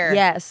out of here.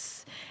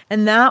 Yes.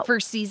 And that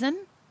first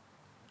season?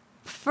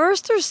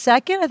 First or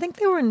second, I think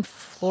they were in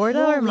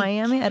Florida or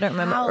Miami. I don't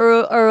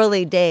remember.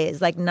 Early days,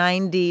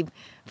 95.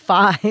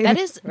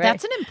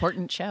 That's an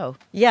important show.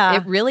 Yeah.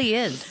 It really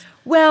is.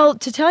 Well,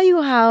 to tell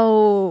you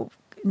how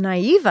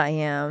naive I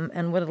am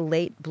and what a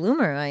late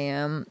bloomer I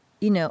am,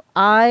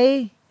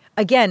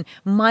 again,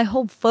 my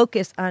whole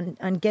focus on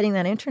getting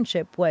that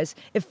internship was,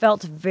 it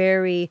felt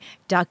very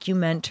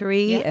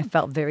documentary. Yeah. It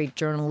felt very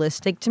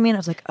journalistic to me. And I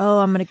was like, oh,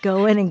 I'm going to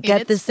go in and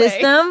get the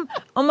system.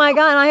 Oh, my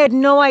God. And I had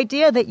no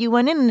idea that you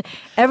went in and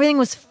everything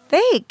was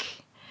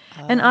fake.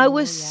 And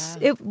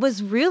it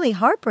was really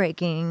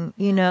heartbreaking,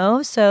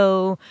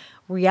 So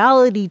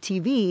reality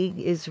TV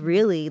is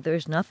really,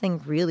 there's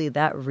nothing really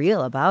that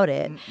real about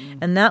it. Mm-mm.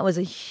 And that was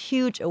a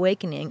huge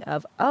awakening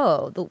of,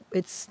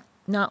 it's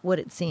not what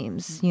it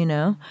seems,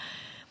 This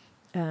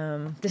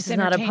it's is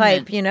not a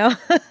pipe,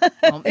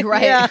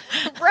 Right. Yeah.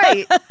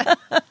 Right.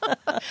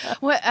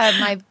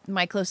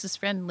 My closest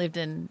friend lived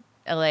in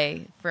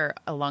LA for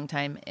a long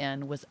time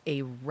and was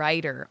a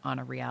writer on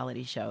a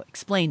reality show.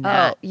 Explain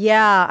that. Oh,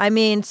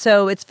 yeah.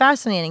 So it's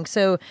fascinating.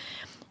 So,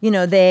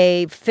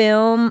 they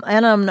film, I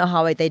don't know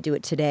how they do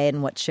it today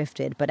and what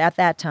shifted, but at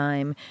that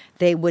time,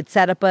 they would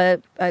set up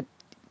a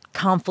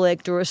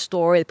conflict or a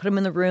story, they put them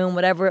in the room,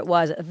 whatever it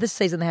was. This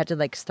season they had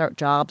to start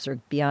jobs or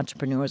be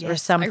entrepreneurs or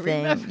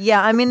something.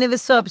 It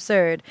was so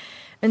absurd.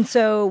 And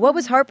so what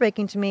was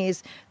heartbreaking to me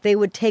is they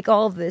would take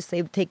all of this,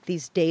 they would take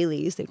these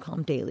dailies, they'd call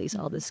them dailies,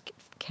 all this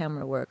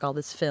camera work, all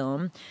this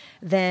film.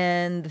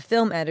 Then the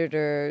film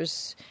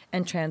editors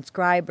and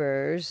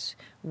transcribers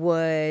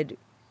would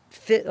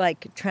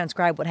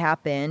transcribe what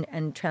happened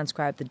and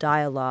transcribe the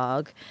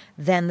dialogue.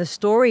 Then the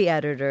story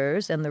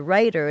editors and the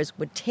writers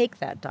would take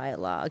that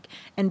dialogue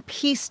and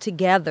piece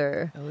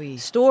together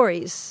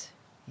stories.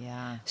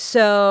 Yeah.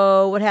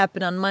 So what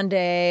happened on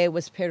Monday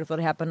was paired with what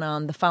happened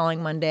on the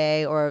following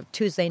Monday or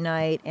Tuesday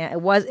night. And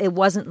it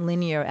wasn't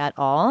linear at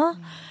all.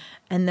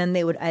 And then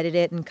they would edit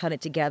it and cut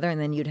it together,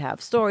 and then you'd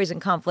have stories and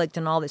conflict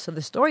and all this. So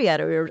the story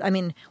editors,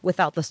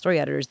 without the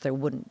story editors, there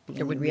wouldn't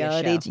be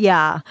reality. Be a show.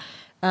 Yeah.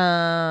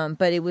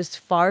 But it was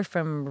far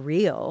from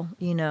real,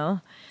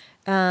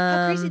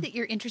 How crazy that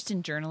your interest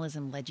in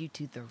journalism led you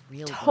to the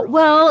real world.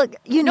 Well,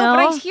 No, but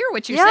I hear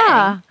what you're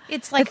saying.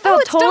 It's like, it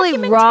felt it's totally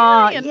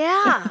raw. documentarian.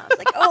 Yeah. I was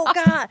like, oh,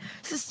 God,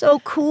 this is so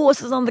cool.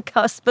 This is on the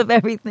cusp of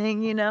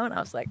everything, And I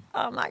was like,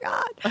 oh, my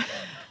God.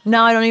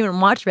 Now I don't even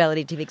watch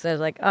reality TV because I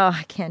was like, oh,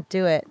 I can't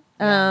do it.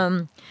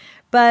 Yeah.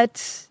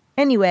 But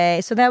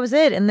anyway, so that was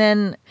it. And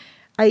then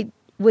I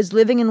was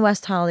living in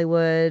West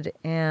Hollywood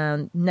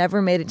and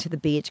never made it to the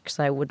beach because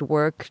I would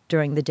work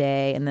during the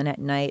day. And then at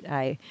night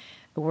I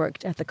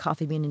worked at the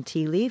Coffee Bean and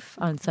Tea Leaf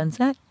on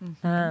Sunset.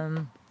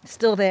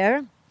 Still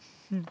there.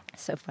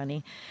 So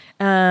funny.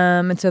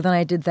 And so then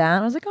I did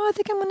that. I was like, oh, I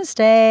think I'm going to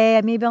stay.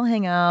 Maybe I'll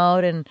hang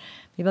out and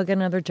maybe I'll get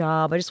another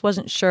job. I just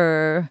wasn't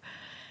sure.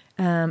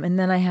 And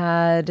then I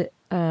had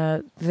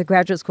the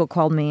graduate school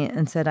called me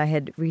and said I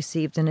had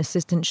received an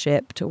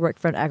assistantship to work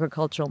for an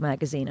agricultural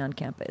magazine on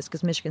campus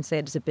because Michigan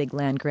State is a big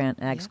land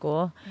grant ag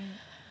school.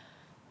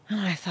 And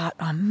I thought,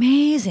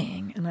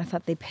 amazing. And I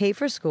thought they pay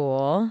for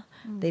school.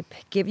 They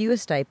give you a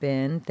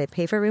stipend. They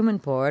pay for room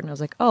and board. And I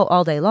was like, oh,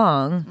 all day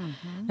long.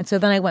 And so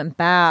then I went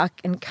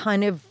back and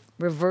kind of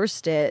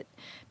reversed it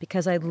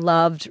because I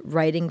loved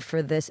writing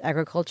for this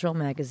agricultural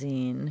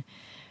magazine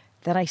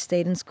that I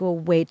stayed in school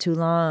way too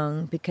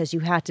long because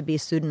you had to be a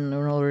student in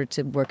order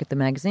to work at the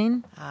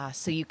magazine.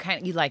 So you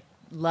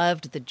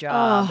loved the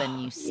job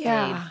and you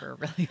stayed for a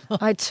really long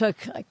time. I took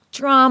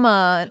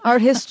drama and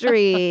art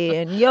history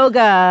and yoga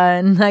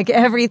and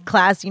every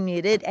class you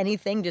needed,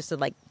 anything just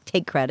to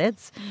take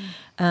credits.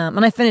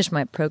 And I finished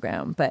my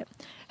program, but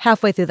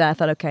halfway through that I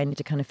thought, okay, I need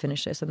to kind of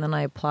finish this. And then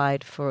I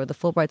applied for the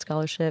Fulbright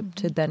Scholarship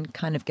to then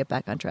kind of get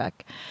back on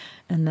track.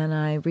 And then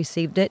I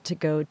received it to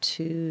go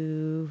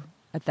to,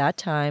 at that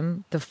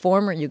time, the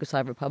former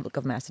Yugoslav Republic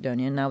of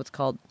Macedonia. Now it's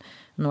called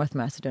North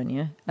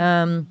Macedonia.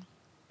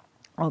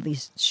 All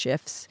these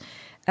shifts.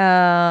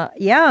 And,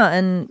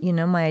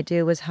 my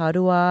idea was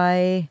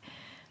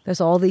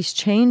there's all these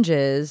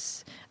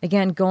changes.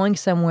 Again, going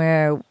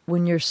somewhere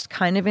when you're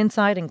kind of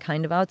inside and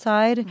kind of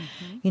outside.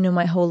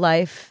 My whole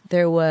life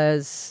there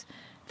was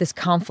this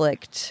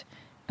conflict.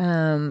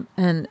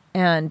 And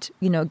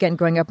again,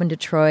 growing up in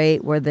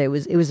Detroit where it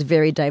was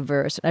very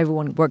diverse.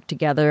 Everyone worked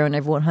together and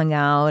everyone hung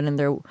out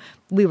and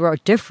we were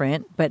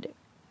different, but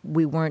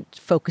we weren't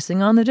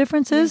focusing on the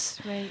differences.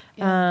 Yes, right.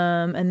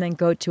 Yeah. And then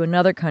go to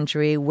another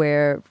country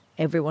where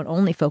everyone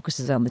only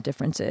focuses on the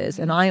differences.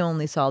 And I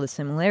only saw the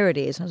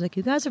similarities. And I was like,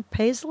 you guys are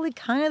basically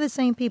kind of the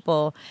same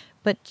people,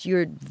 but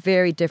you're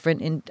very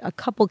different in a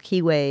couple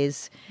key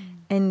ways.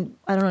 And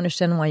I don't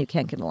understand why you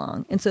can't get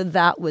along. And so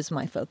that was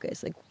my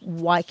focus.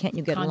 Why can't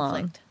you get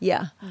along?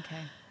 Yeah. Okay.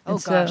 Oh,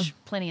 gosh.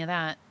 Plenty of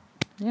that.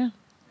 Yeah.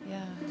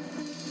 Yeah.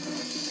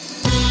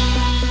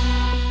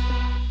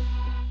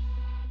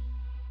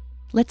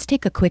 Let's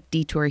take a quick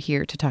detour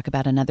here to talk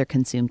about another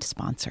consumed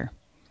sponsor.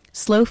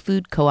 Slow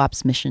Food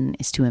Co-op's mission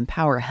is to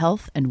empower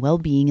health and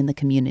well-being in the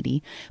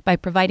community by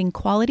providing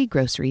quality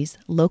groceries,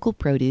 local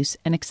produce,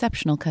 and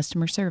exceptional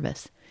customer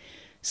service.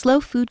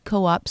 Slow Food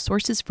Co-op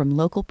sources from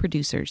local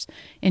producers,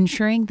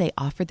 ensuring they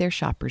offer their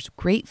shoppers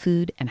great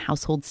food and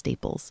household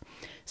staples.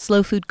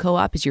 Slow Food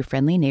Co-op is your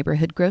friendly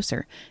neighborhood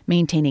grocer,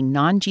 maintaining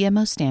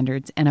non-GMO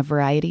standards and a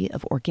variety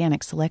of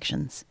organic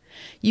selections.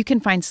 You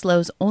can find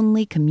Slow's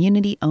only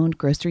community-owned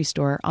grocery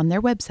store on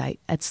their website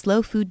at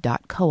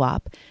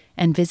slowfood.coop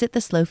and visit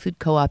the Slow Food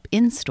Co-op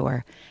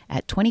in-store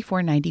at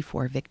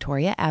 2494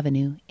 Victoria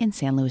Avenue in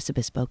San Luis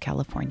Obispo,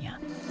 California.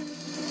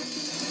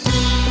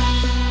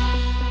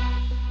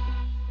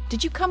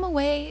 Did you come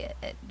away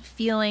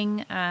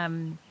feeling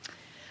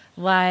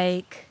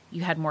like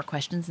you had more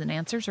questions than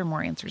answers or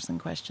more answers than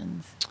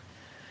questions?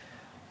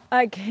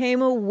 I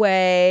came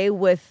away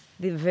with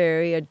the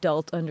very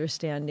adult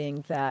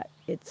understanding that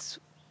it's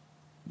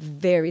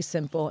very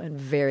simple and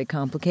very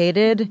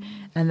complicated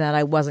and that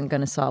I wasn't going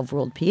to solve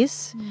world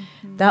peace.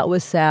 That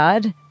was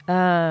sad.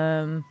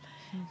 But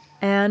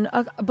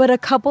a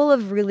couple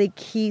of really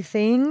key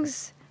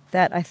things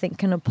that I think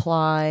can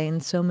apply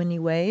in so many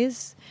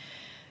ways.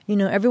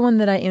 Everyone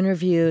that I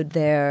interviewed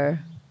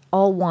there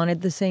all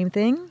wanted the same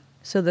thing.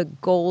 So the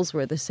goals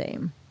were the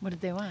same. What did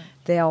they want?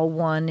 They all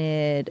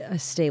wanted a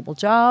stable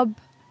job.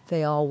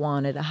 They all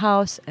wanted a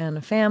house and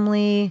a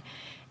family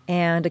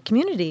and a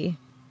community.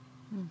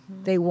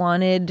 They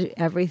wanted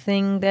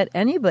everything that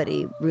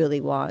anybody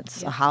really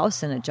wants. A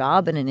house and a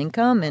job and an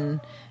income and,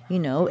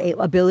 a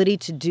ability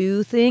to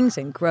do things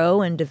and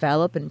grow and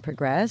develop and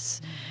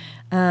progress.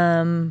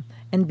 And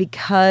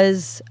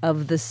because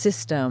of the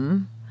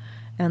system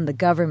and the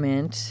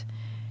government,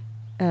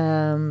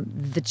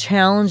 the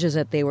challenges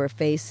that they were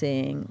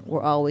facing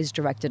were always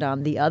directed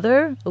on the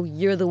other. Oh,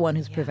 you're the one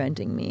who's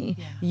preventing me.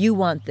 Yeah. You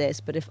want this,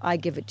 but if I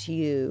give it to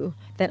you,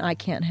 then I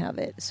can't have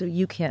it. So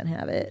you can't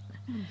have it.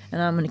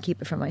 And I'm going to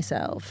keep it for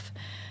myself.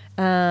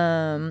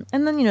 And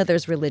then,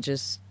 there's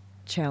religious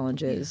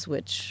challenges,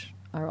 which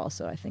are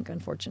also, I think,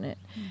 unfortunate.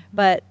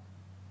 But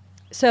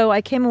so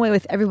I came away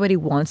with everybody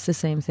wants the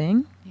same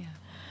thing. Yeah.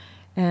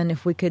 And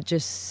if we could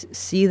just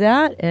see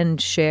that and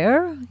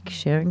share,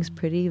 sharing's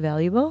pretty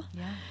valuable.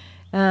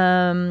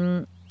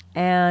 Yeah.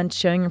 and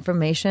sharing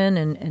information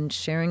and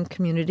sharing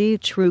community,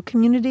 true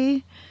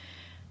community,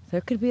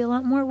 there could be a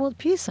lot more world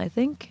peace, I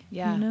think.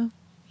 Yeah. You know?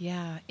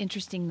 Yeah.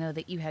 Interesting, though,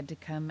 that you had to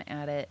come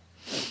at it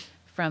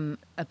from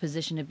a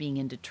position of being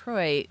in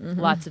Detroit,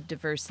 lots of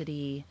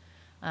diversity,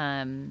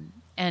 and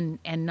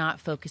not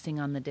focusing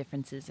on the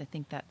differences. I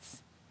think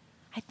that's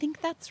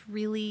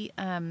really,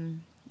 I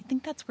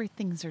think that's where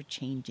things are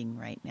changing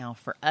right now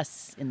for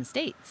us in the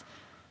States.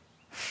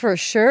 For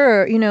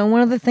sure. You know,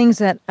 one of the things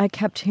that I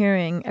kept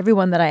hearing,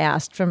 everyone that I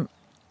asked from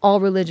all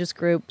religious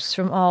groups,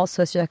 from all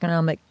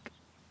socioeconomic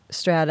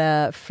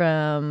strata,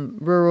 from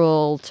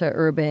rural to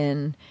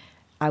urban,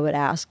 I would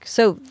ask.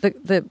 So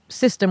the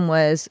system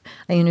was,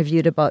 I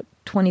interviewed about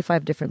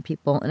 25 different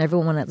people, and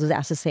everyone was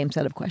asked the same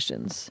set of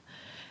questions.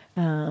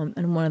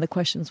 And one of the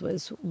questions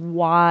was,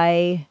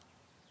 why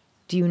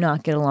do you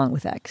not get along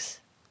with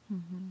X?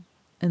 Mm-hmm.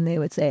 And they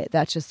would say,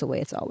 that's just the way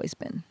it's always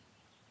been.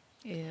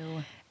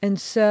 Ew. And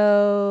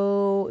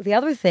so the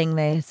other thing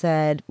they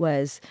said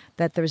was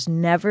that there's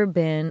never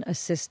been a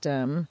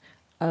system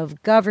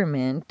of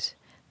government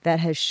that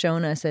has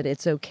shown us that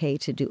it's okay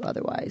to do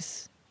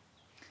otherwise.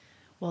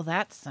 Well,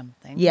 that's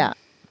something. Yeah.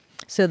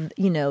 So,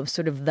 you know,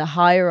 sort of the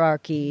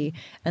hierarchy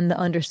and the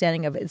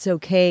understanding of it's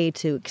okay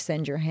to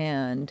extend your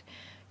hand,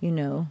 you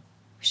know,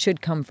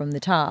 should come from the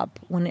top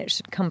when it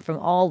should come from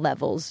all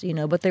levels, you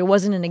know, but there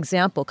wasn't an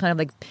example, kind of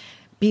like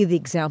be the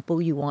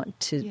example you want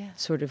to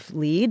sort of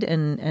lead,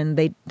 and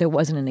there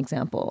wasn't an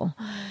example.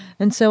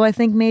 And so I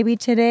think maybe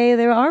today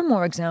there are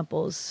more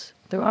examples.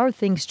 There are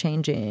things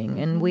changing,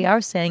 and we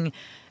are saying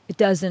it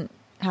doesn't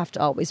have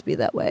to always be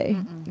that way.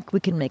 We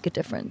can make a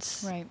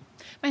difference. Right.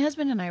 My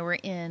husband and I were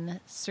in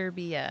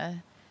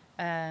Serbia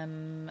a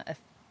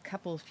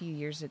few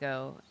years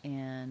ago,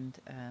 and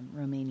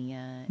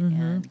Romania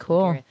and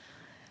cool. Bulgaria.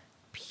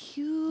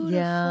 Beautiful.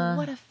 Yeah.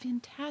 What a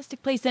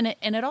fantastic place. And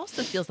it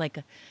also feels like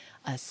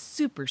a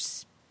super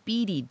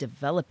speedy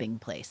developing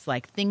place.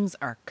 Like things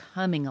are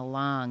coming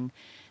along.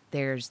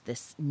 There's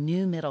this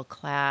new middle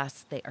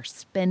class. They are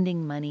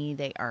spending money.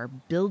 They are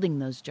building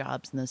those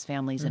jobs and those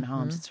families and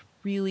homes. It's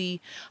really,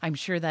 I'm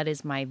sure that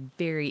is my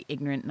very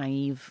ignorant,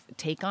 naive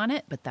take on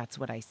it, but that's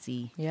what I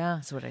see. Yeah.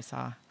 That's what I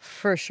saw.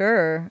 For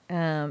sure. You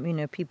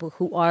know, people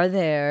who are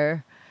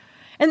there.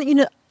 And, you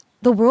know,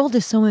 the world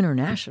is so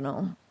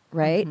international,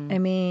 right? I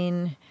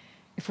mean,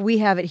 if we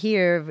have it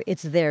here,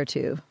 it's there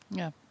too.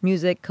 Yeah.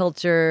 Music,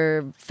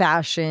 culture,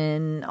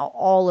 fashion,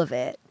 all of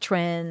it,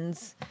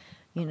 trends,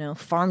 you know,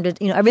 farmed,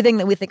 you know, everything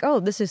that we think,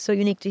 oh, this is so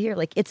unique to here.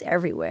 Like, it's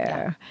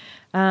everywhere.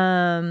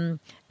 Yeah.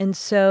 And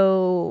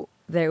so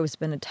there has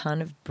been a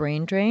ton of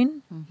brain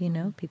drain, you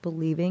know, people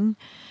leaving.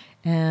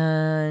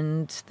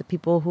 And the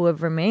people who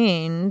have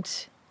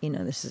remained, you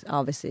know, this is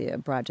obviously a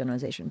broad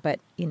generalization, but,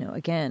 you know,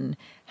 again,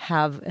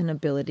 have an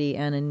ability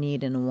and a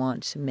need and a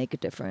want to make a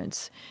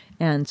difference.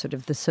 And sort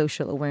of the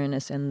social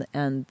awareness and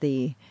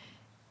the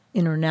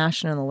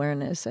international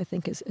awareness, I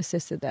think, has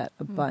assisted that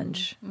a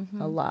bunch,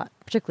 a lot,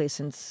 particularly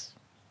since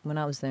when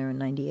I was there in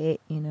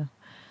 98, you know.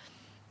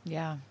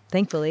 Yeah.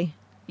 Thankfully.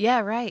 Yeah,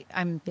 right.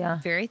 I'm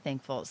very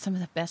thankful. Some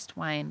of the best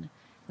wine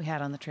we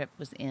had on the trip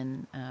was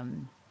in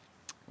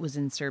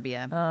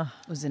Serbia.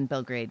 It was in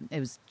Belgrade. It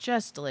was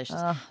just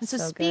delicious. And so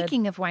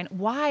speaking of wine,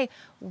 why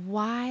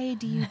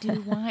do you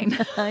do wine?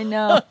 I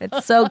know.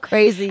 It's so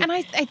crazy. And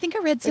I think I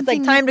read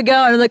something. It's like time to go.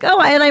 And I'm like, oh,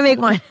 and I make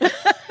wine.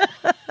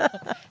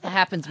 It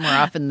happens more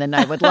often than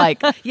I would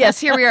like. Yes,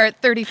 here we are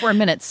at 34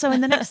 minutes. So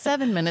in the next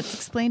 7 minutes,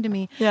 explain to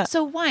me. Yeah.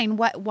 So wine,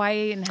 why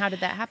and how did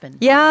that happen?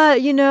 Yeah,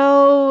 you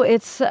know,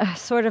 it's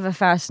sort of a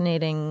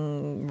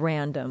fascinating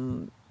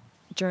random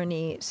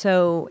journey.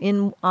 So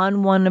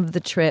on one of the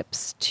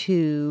trips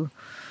it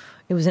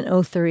was in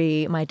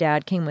 2003, my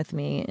dad came with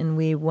me and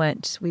we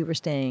were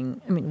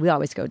staying, I mean, we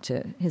always go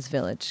to his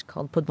village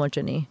called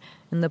Podmočani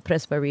in the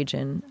Prespa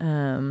region.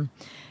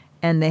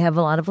 And they have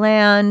a lot of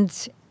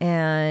land,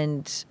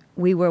 and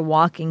we were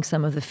walking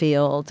some of the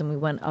fields and we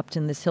went up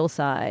to this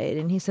hillside,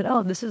 and he said,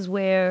 oh, this is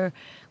where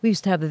we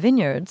used to have the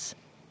vineyards.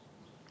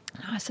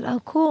 And I said,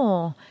 oh,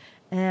 cool.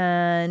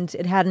 And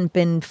it hadn't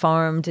been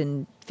farmed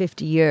in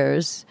 50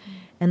 years,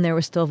 and there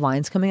were still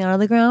vines coming out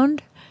of the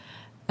ground.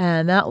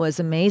 And that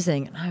was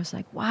amazing. And I was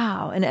like,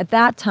 wow. And at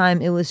that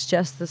time, it was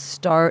just the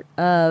start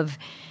of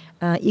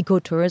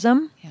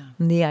ecotourism,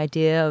 the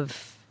idea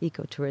of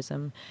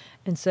ecotourism.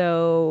 And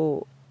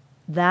so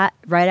that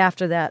right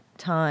after that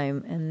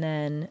time, and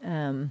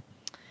then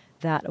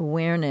that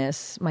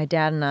awareness, my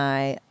dad and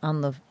I,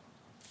 on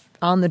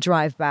the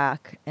drive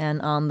back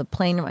and on the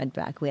plane ride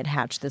back, we had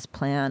hatched this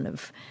plan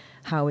of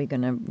how we're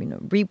going to, you know,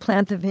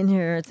 replant the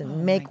vineyards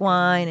and make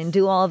wine and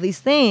do all of these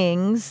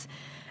things.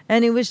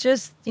 And it was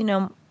just, you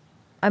know,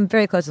 I'm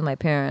very close with my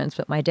parents,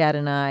 but my dad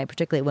and I,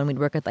 particularly when we'd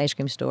work at the ice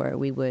cream store,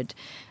 we would,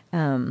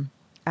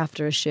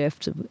 after a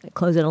shift,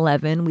 close at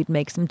 11, we'd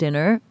make some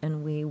dinner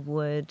and we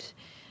would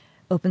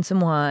open some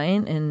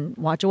wine and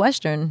watch a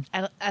Western.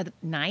 At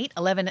night?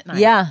 11 at night?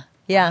 Yeah.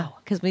 Yeah,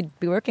 because we'd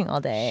be working all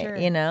day, Sure.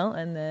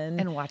 and then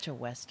And watch a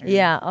Western.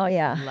 yeah, oh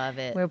yeah, Love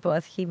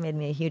it. He made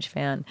me a huge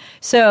fan.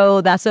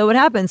 So that's what would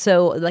happen.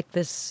 So like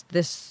this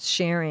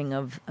sharing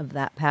of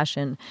that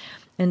passion,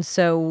 and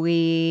so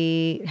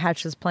we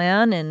hatched this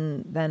plan,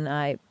 and then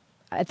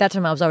at that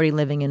time I was already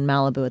living in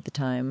Malibu at the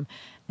time,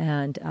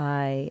 and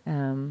I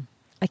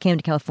came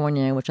to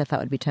California, which I thought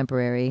would be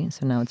temporary.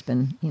 So now it's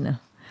been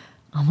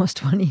almost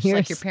 20 years.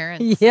 Like your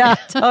parents. Yeah,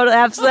 totally.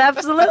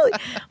 Absolutely.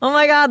 Oh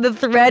my God, the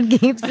thread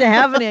keeps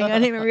happening. I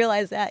didn't even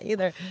realize that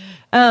either.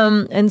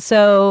 And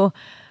so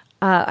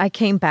I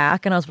came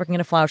back, and I was working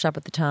at a flower shop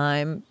at the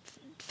time,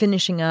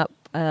 finishing up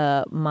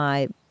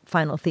my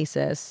final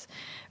thesis,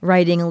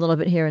 writing a little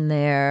bit here and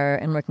there,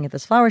 and working at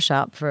this flower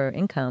shop for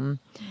income.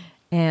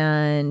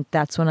 And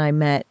that's when I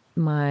met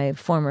my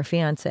former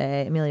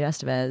fiance, Emilio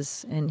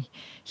Estevez, and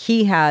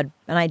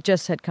I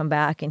just had come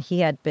back, and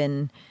he had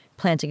been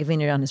planting a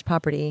vineyard on his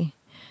property.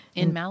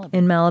 In Malibu.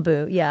 In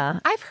Malibu, yeah.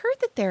 I've heard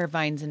that there are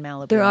vines in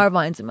Malibu. There are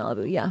vines in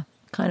Malibu, yeah.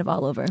 Kind of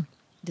all over.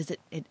 Does it,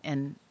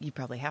 and you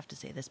probably have to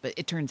say this, but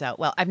it turns out,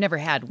 well, I've never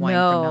had wine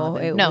No, from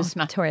Malibu. it was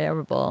not.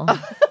 terrible.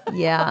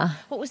 Yeah.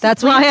 What was the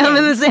That's why I'm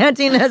planting? in the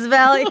Santa Ynez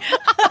Valley.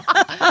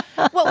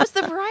 What was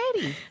the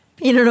variety?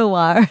 Pinot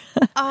Noir.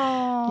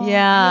 Oh,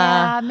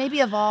 Yeah. maybe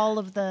of all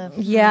of the.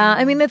 Yeah,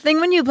 I mean, the thing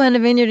when you plant a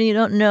vineyard and you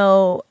don't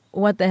know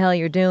what the hell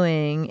you're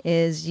doing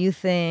is you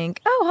think,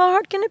 oh, how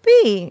hard can it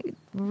be?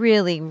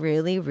 Really,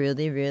 really,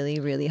 really, really,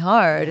 really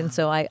hard. And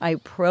so I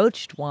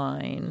approached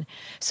wine.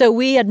 So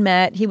we had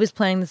met. He was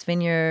planting this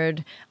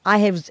vineyard. I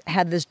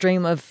had this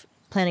dream of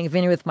planting a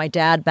vineyard with my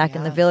dad back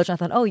in the village. I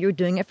thought, oh, you're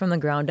doing it from the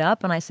ground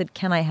up? And I said,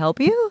 can I help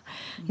you?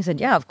 He said,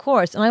 yeah, of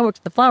course. And I worked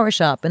at the flower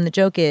shop. And the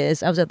joke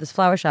is, I was at this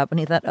flower shop, and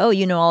he thought, oh,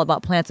 you know all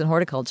about plants and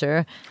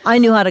horticulture. I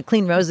knew how to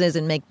clean roses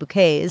and make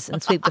bouquets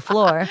and sweep the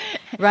floor.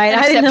 Right? And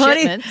I didn't know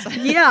shipments.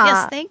 Yeah.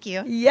 Yes, thank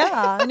you.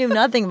 Yeah. I knew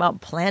nothing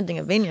about planting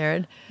a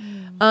vineyard.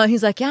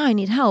 He's like, yeah, I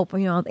need help.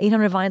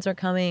 800 vines are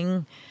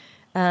coming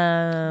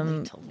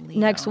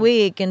next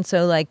week. And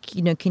so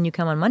can you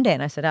come on Monday?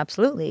 And I said,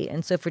 absolutely.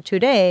 And so for 2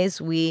 days,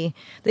 the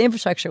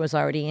infrastructure was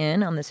already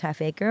in on this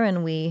half acre,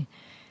 and we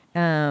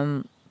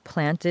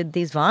planted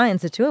these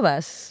vines, the two of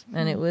us.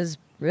 And it was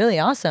really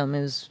awesome.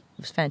 It was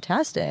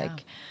fantastic. Yeah.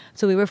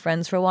 So we were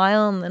friends for a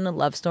while, and then a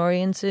love story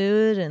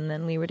ensued. And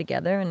then we were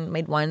together and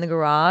made wine in the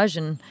garage,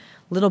 and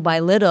little by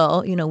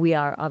little, we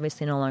are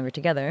obviously no longer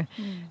together,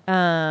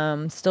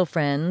 still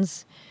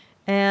friends.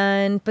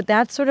 But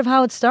that's sort of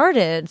how it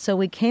started. So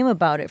we came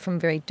about it from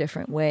very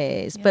different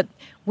ways. Yeah. But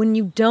when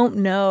you don't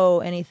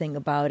know anything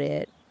about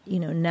it,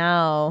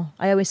 now,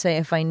 I always say,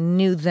 if I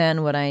knew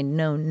then what I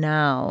know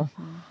now,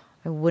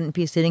 I wouldn't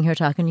be sitting here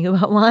talking to you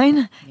about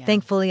wine. Yeah.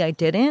 Thankfully, I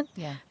didn't,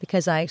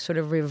 because I sort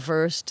of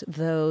reversed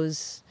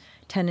those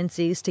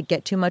tendencies to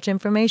get too much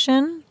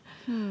information.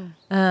 You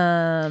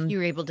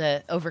were able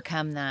to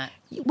overcome that,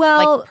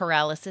 like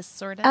paralysis,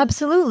 sort of?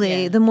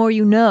 Absolutely. Yeah. The more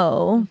you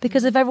know,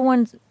 because if I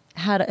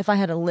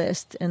had a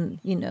list, and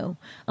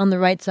on the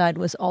right side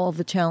was all of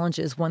the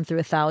challenges 1 through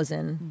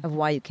 1,000 of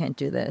why you can't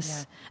do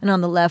this, and on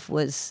the left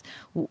was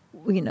the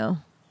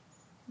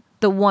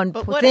one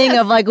thing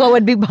of what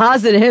would be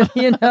positive.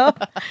 You'd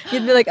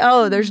be like,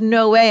 oh, there's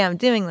no way I'm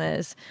doing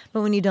this.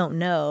 But when you don't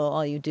know,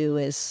 all you do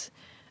is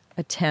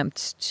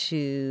attempt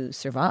to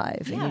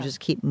survive, and you just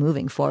keep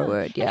moving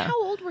forward. Yeah. And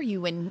how old were you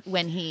when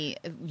the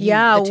two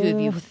of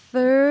you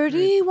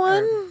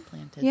 31.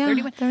 Planted? Yeah,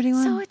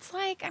 31. So it's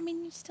like,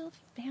 you're still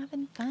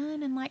having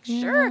fun and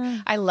sure.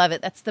 I love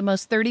it. That's the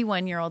most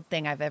 31-year-old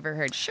thing I've ever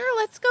heard. Sure,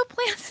 let's go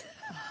plant.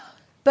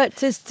 But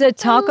to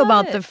talk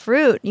about the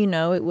fruit,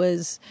 it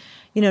was,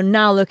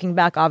 now looking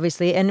back,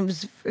 obviously, and it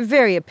was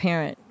very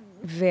apparent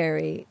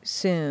very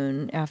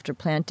soon after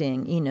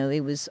planting,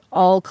 it was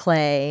all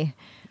clay.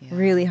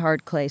 Really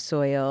hard clay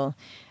soil.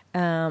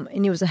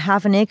 And it was a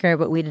half an acre,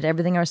 but we did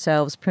everything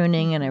ourselves,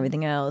 pruning and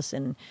everything else.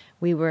 And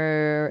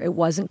it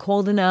wasn't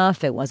cold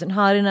enough. It wasn't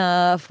hot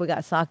enough. We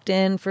got socked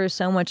in for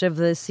so much of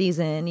the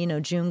season,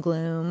 June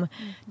gloom,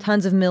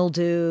 tons of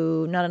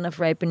mildew, not enough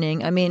ripening.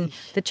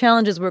 The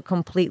challenges were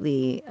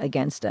completely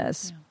against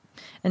us. Yeah.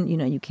 And,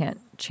 you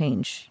can't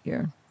change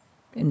your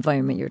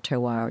environment, your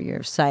terroir,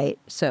 your site.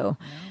 So,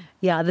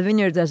 the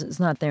vineyard it's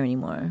not there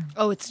anymore.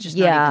 Oh, it's just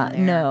not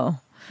even there.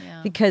 No.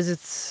 Yeah. Because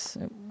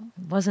it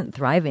wasn't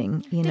thriving,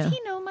 Did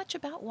he know much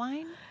about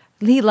wine?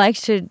 He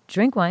likes to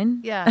drink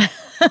wine. Yeah.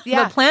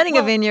 But planting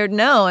a vineyard,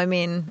 no.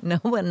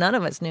 None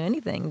of us knew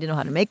anything. Didn't know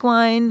how to make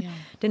wine. Yeah.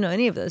 Didn't know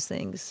any of those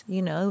things.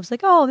 It was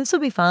like, oh, this will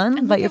be fun.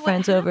 Invite your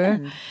friends over.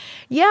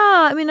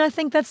 Yeah. I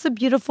think that's the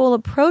beautiful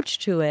approach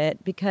to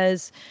it,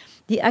 because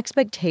the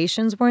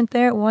expectations weren't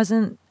there. It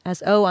wasn't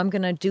as, oh, I'm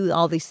going to do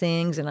all these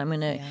things, and I'm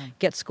going to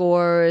get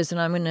scores,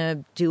 and I'm going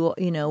to do,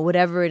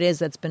 whatever it is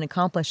that's been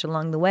accomplished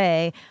along the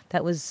way.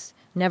 That was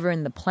never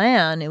in the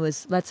plan. It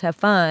was, let's have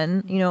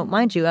fun. You know,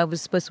 mind you, I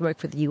was supposed to work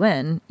for the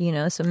UN, you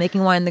know, so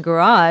making wine in the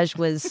garage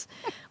was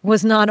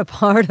not a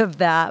part of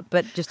that,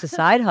 but just a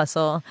side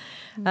hustle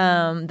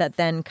that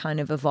then kind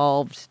of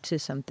evolved to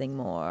something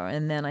more.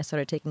 And then I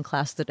started taking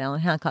classes at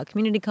Allen Hancock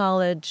Community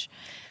College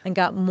and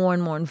got more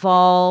and more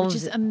involved. Which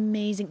is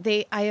amazing.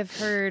 I have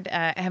heard,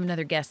 I have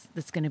another guest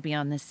that's going to be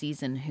on this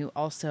season who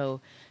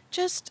also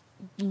just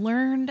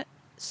learned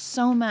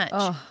so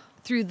much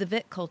through the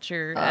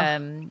viticulture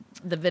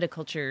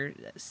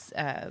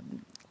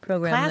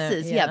program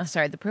classes.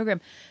 there, The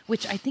program,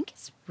 which I think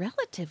is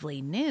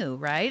relatively new,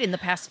 right? In the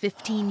past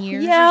 15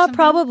 years. Yeah, or something?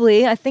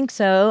 probably. I think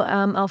so.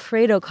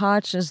 Alfredo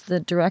Koch is the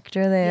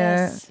director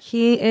there. Yes.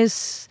 He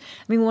is,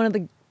 I mean, one of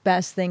the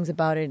best things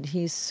about it,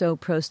 he's so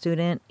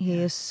pro-student. He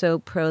is so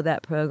pro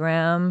that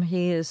program.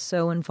 He is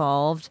so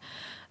involved.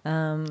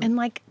 And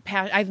like,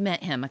 I've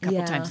met him a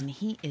couple times, and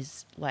he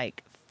is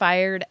like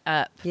fired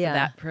up for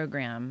that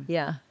program.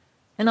 Yeah.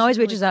 And always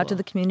really reaches out to cool.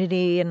 the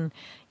community. And,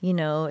 you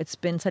know, it's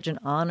been such an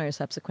honor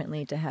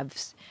subsequently to have,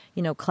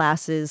 you know,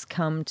 classes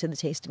come to the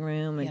tasting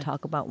room and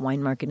talk about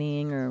wine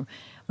marketing or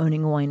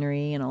owning a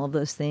winery and all of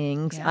those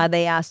things. Yeah.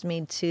 They asked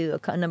me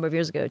a number of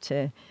years ago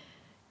to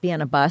be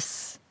on a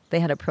bus. They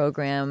had a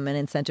program, an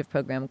incentive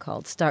program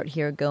called Start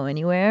Here, Go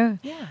Anywhere.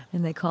 Yeah.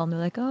 And they called me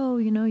like, oh,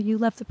 you know, you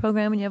left the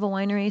program and you have a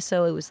winery.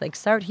 So it was like,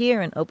 start here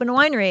and open a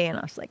winery. And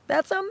I was like,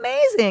 that's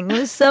amazing. It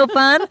was so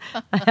fun.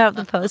 I have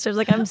the posters.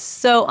 Like, I'm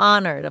so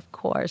honored, of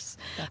course.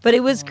 But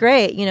it was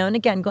great, you know. And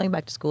again, going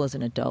back to school as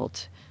an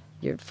adult,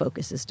 your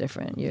focus is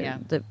different. You're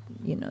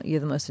you're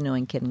the most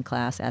annoying kid in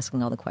class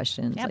asking all the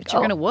questions. Yeah, like, but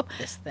you're going to whoop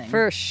this thing.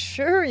 For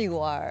sure you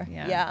are.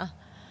 Yeah.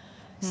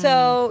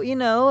 So, you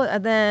know,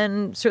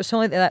 then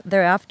shortly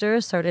thereafter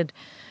started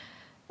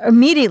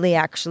immediately,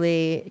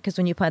 actually, because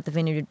when you plant the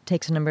vineyard, it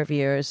takes a number of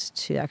years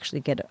to actually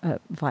get a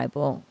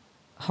viable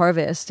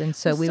harvest. And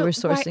so we were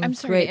sourcing I'm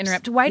sorry to grapes.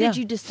 interrupt. Why did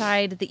you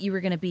decide that you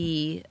were going to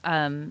be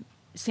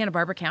Santa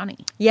Barbara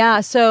County? Yeah,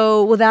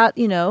 so without,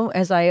 you know,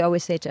 as I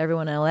always say to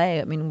everyone in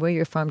LA, I mean, we're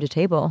your farm to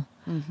table.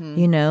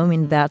 You know, I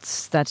mean,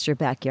 that's your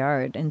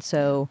backyard. And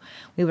so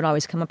we would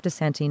always come up to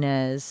Santa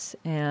Ynez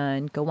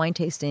and go wine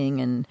tasting.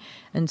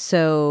 And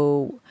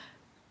so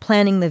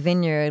planning the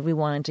vineyard, we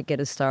wanted to get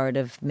a start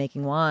of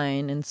making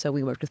wine. And so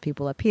we worked with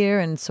people up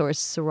here and sourced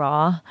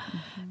Syrah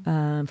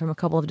from a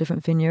couple of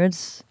different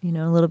vineyards, you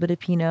know, a little bit of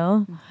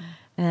Pinot.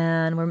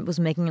 And was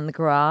making in the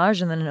garage.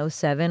 And then in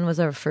 2007 was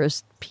our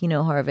first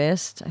Pinot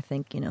harvest. I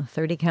think, you know,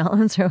 30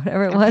 gallons or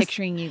whatever it was. I'm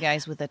picturing you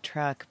guys with a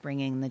truck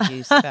bringing the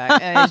juice back.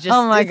 It's just,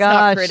 oh my it's gosh.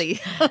 not pretty.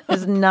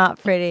 It's not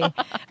pretty. I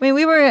mean,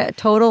 we were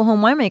total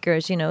home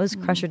winemakers, you know. It was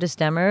crusher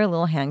destemmer, a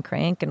little hand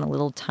crank, and a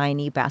little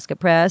tiny basket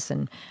press,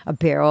 and a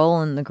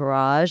barrel in the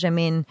garage. I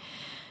mean,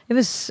 it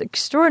was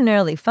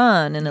extraordinarily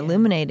fun and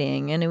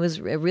illuminating. And it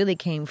really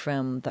came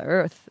from the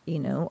earth, you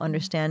know,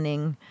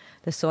 understanding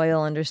the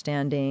soil,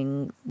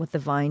 understanding what the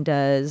vine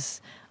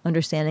does,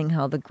 understanding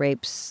how the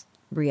grapes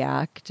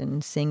react,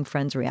 and seeing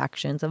friends'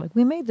 reactions. I'm like,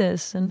 we made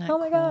this, and oh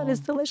my God, it's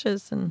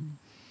delicious. And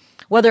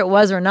whether it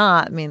was or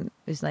not, I mean,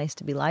 it was nice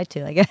to be lied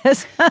to, I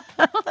guess. Well,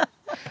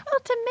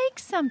 to make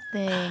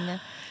something.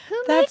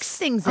 Who makes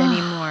things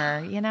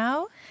anymore, you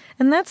know?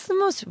 And that's the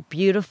most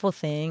beautiful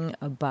thing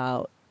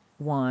about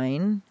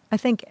wine. I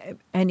think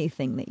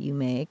anything that you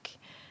make.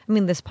 I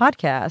mean, this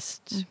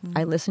podcast,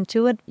 I listen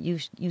to it. You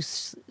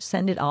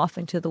send it off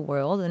into the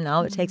world, and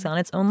now it takes on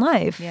its own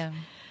life. Yeah.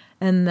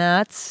 And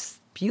that's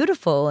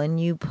beautiful. And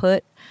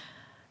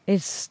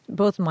it's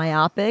both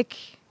myopic,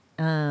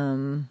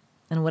 and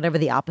whatever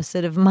the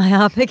opposite of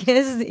myopic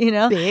is, you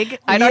know. Big?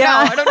 I don't know.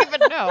 I don't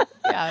even know.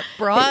 Yeah.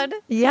 Broad?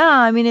 Yeah,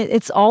 I mean,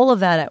 it's all of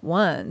that at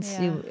once.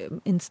 Yeah.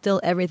 You instill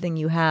everything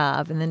you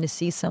have, and then to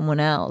see someone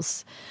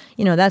else,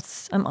 you know,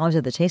 I'm always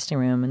at the tasting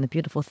room, and the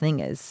beautiful thing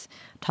is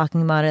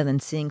talking about it and then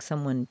seeing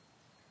someone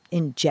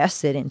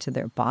ingest it into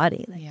their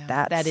body. Like,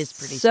 that is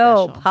pretty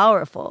so special.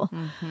 powerful.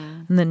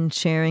 And then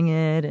sharing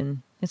it,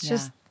 and it's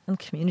just a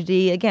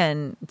community.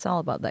 Again, it's all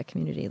about that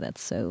community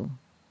that's so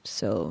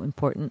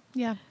important.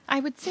 Yeah.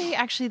 I would say,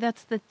 actually,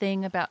 that's the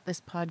thing about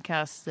this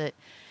podcast that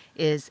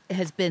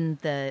has been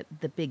the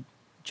big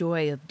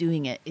joy of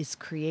doing it, is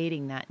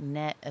creating that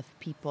net of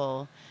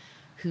people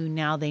who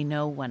now they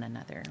know one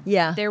another.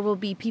 Yeah. There will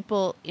be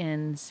people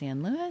in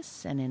San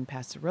Luis and in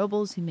Paso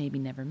Robles who maybe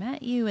never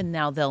met you, and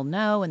now they'll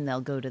know, and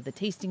they'll go to the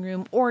tasting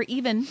room, or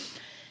even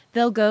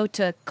they'll go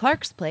to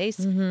Clark's place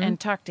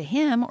and talk to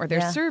him or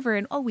their server,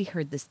 and, we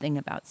heard this thing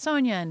about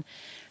Sonia. And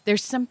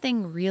there's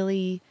something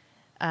really,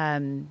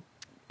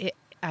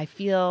 I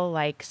feel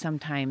like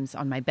sometimes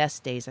on my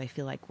best days, I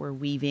feel like we're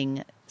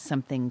weaving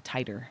something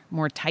tighter,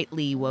 more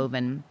tightly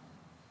woven,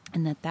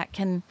 and that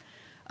can,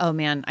 oh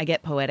man, I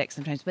get poetic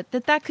sometimes, but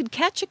that could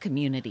catch a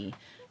community.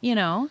 You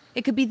know,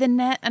 it could be the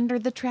net under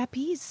the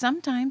trapeze.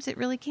 Sometimes it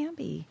really can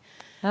be.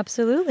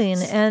 Absolutely.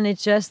 And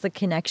it's just, the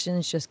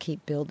connections just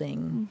keep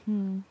building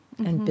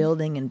and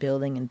building and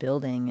building and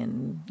building.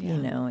 And, you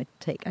know, it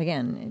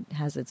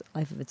has its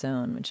life of its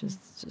own, which is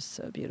just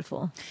so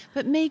beautiful.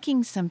 But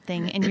making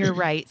something, and you're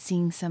right,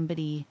 seeing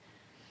somebody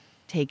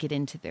take it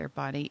into their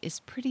body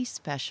is pretty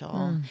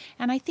special.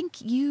 And I think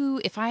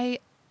you, if I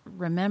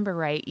remember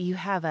right,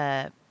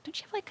 don't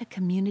you have like a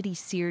community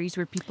series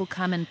where people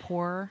come and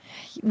pour?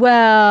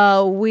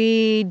 Well,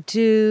 we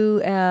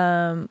do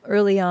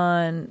early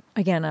on.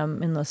 Again,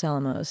 I'm in Los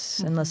Alamos,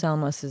 and Los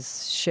Alamos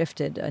has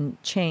shifted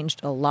and changed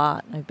a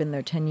lot. I've been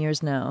there 10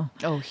 years now.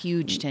 Oh,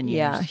 huge 10 years.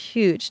 Yeah,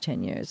 huge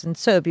 10 years. And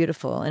so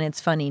beautiful. And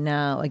it's funny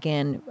now,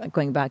 again,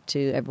 going back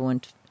to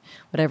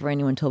whatever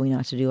anyone told me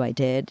not to do, I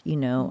did.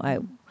 I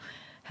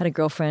had a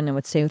girlfriend and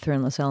would stay with her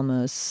in Los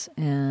Alamos.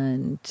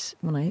 And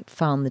when I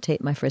found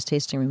my first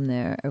tasting room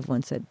there,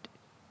 everyone said,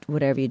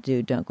 whatever you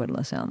do, don't go to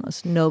Los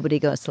Alamos. Nobody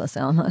goes to Los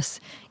Alamos.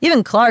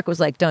 Even Clark was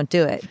like, don't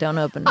do it. Don't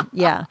open.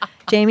 Yeah.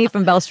 Jamie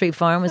from Bell Street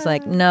Farm was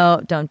like,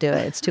 no, don't do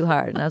it. It's too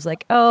hard. And I was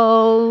like,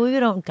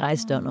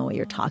 guys don't know what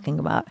you're talking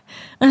about.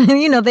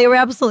 They were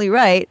absolutely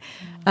right.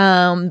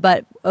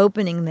 But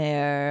opening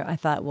there, I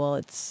thought, well,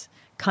 it's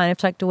kind of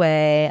tucked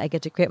away. I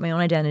get to create my own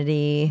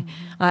identity.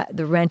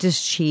 The rent is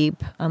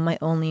cheap. I'm my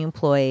only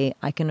employee.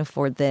 I can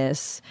afford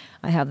this.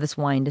 I have this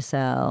wine to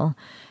sell.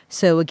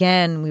 So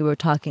again, we were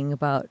talking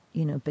about,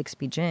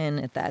 Bixby Gin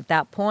at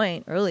that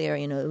point earlier,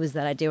 it was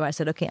that idea where I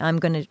said, okay, I'm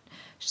going to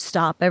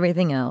stop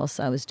everything else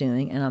I was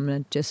doing and I'm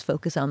going to just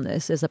focus on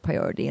this as a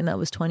priority. And that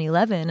was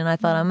 2011. And I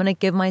thought I'm going to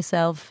give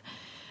myself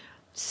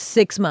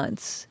 6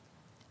 months.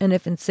 And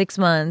if in 6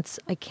 months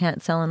I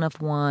can't sell enough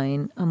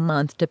wine a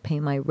month to pay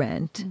my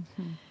rent,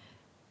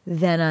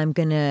 then I'm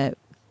going to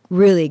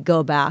really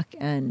go back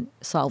and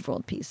solve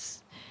world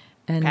peace.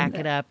 And pack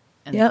it up.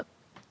 And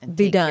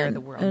be take done. Care of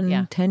the world.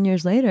 And 10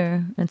 years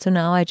later. And so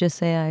now I just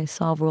say I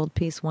solve world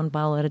peace one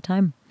bottle at a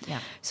time. Yeah.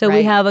 So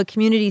we have a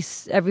community,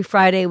 every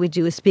Friday we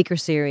do a speaker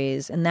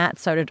series. And that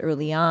started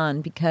early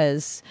on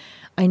because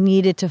I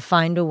needed to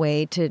find a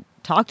way to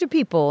talk to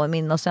people. I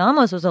mean, Los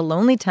Alamos was a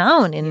lonely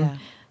town in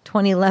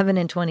 2011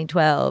 and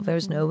 2012. There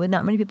was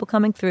not many people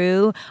coming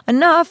through.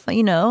 Enough,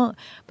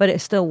 but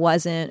it still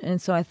wasn't.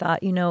 And so I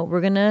thought,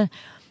 we're going to...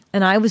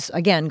 And I was,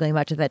 again, going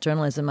back to that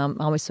journalism, I'm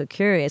always so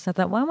curious. I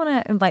thought, well, I want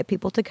to invite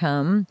people to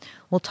come.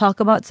 We'll talk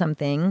about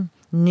something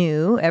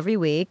new every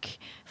week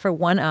for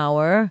 1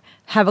 hour.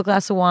 Have a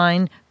glass of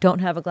wine. Don't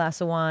have a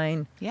glass of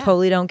wine. Yeah.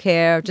 Totally don't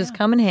care. Just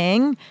come and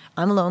hang.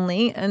 I'm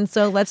lonely. And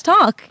so let's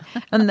talk.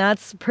 And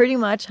that's pretty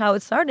much how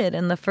it started.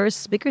 And the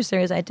first speaker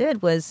series I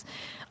did was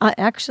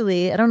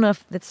actually, I don't know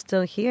if it's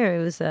still here.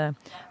 It was a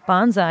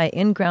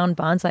in-ground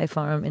bonsai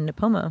farm in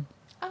Nipomo.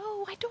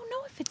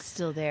 It's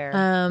still there.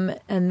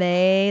 And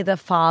the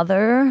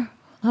father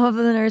of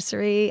the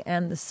nursery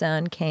and the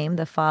son came.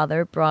 The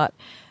father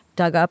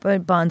dug up a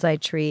bonsai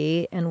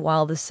tree, and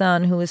while the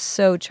son, who was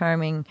so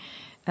charming,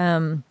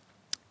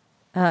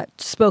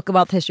 spoke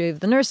about the history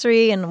of the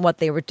nursery and what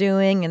they were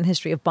doing and the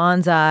history of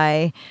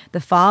bonsai, the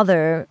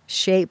father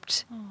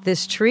shaped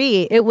this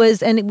tree.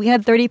 And we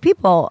had 30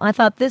 people. I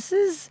thought, this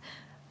is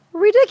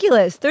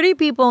ridiculous. 30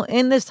 people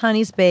in this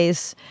tiny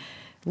space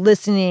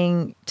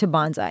listening to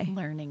bonsai.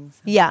 Learning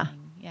something. Yeah.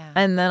 Yeah.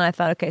 And then I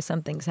thought, okay,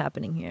 something's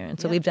happening here. And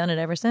so we've done it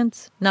ever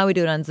since. Now we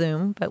do it on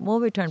Zoom, but we'll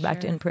return back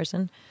to in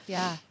person.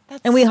 Yeah.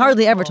 And we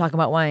hardly ever talk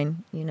about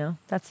wine,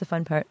 That's the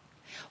fun part.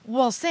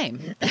 Well,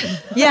 same.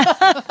 Yeah.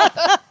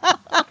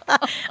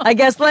 I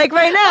guess like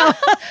right now.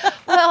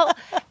 Well,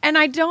 and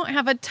I don't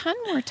have a ton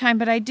more time,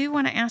 but I do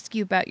want to ask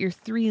you about your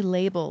 3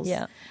 labels.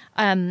 Yeah.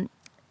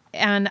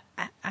 And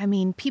I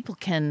mean, people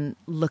can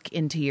look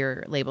into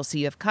your labels. So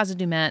you have Casa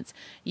du Metz,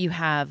 you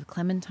have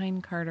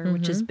Clementine Carter,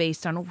 which is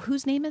based on,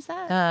 whose name is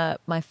that?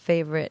 My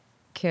favorite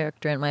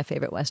character in my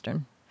favorite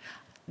Western.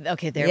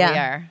 Okay, there we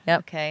are. Yep.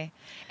 Okay.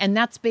 And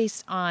that's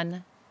based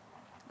on,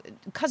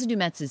 Casa du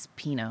Metz is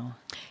Pinot.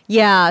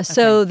 Yeah,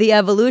 so the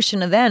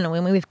evolution of then,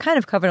 we've kind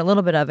of covered a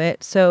little bit of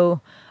it. So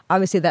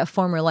obviously that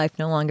former life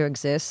no longer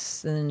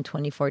exists. And in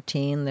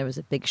 2014, there was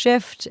a big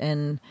shift,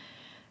 and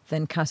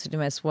then Casa du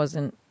Metz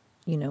wasn't,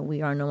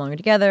 we are no longer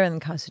together,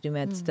 and Casa du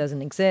Metz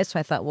doesn't exist. So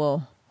I thought,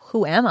 well,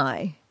 who am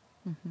I?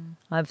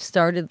 I've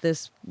started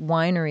this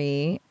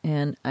winery,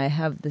 and I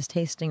have this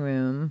tasting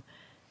room,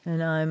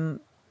 and I'm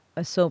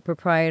a sole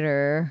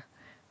proprietor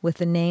with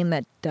a name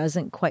that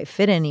doesn't quite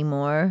fit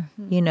anymore,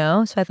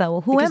 So I thought,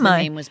 well, who am I?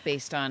 The name was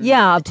based on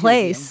a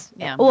place.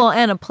 Yeah. Well,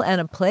 and a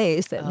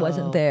place that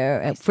wasn't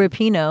there for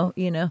Pinot,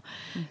 So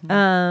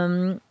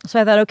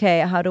I thought,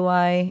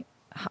 okay,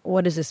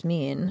 what does this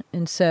mean?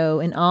 And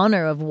so in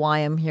honor of why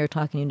I'm here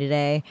talking to you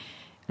today,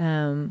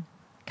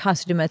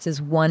 Casa du Metz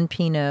is one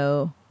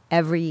Pinot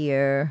every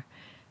year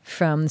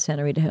from the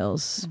Santa Rita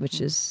Hills, which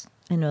is,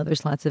 I know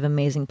there's lots of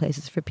amazing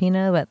places for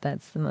Pinot, but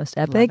that's the most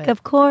epic,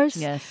 of course.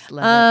 Yes,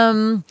 love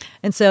it.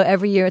 And so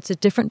every year it's a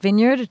different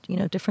vineyard,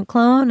 different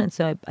clone. And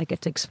so I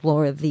get to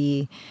explore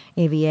the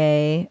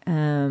AVA.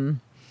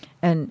 And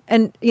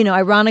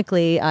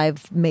ironically,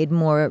 I've made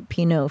more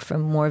Pinot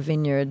from more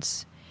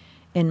vineyards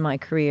in my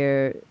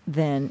career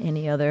than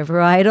any other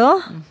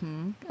varietal.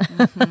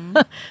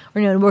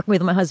 Or, working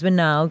with my husband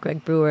now,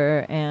 Greg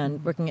Brewer,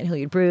 and working at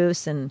Hilliard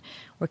Bruce and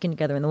working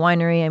together in the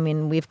winery. I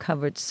mean, we've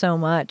covered so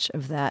much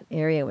of that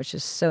area, which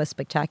is so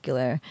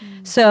spectacular.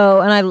 So,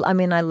 and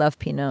I love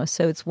Pinot.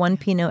 So it's one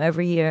Pinot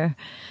every year.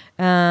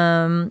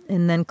 And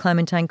then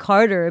Clementine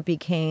Carter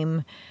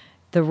became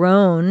the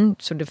Rhone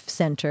sort of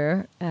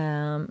center.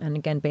 And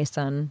again, based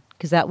on,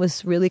 because that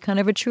was really kind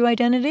of a true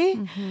identity.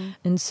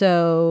 And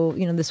so,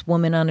 this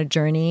woman on a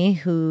journey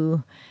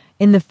who,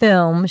 in the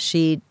film,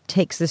 she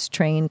takes this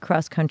train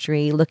cross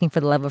country looking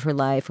for the love of her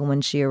life. And when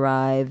she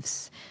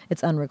arrives,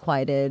 it's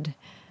unrequited.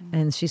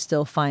 And she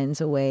still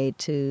finds a way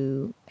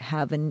to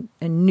have a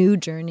new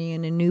journey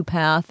and a new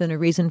path and a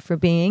reason for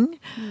being.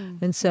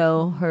 And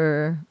so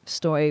her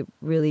story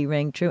really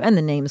rang true. And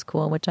the name's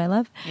cool, which I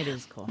love. It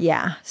is cool.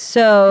 Yeah.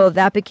 So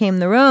that became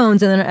the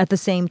Rhones. And then at the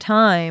same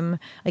time,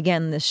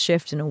 again, this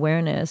shift in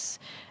awareness,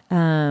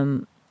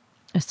 I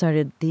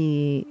started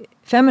the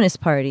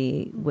Feminist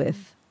Party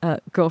with a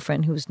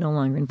girlfriend who was no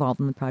longer involved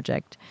in the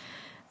project.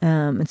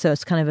 And so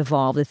it's kind of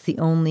evolved. It's the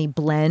only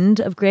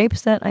blend of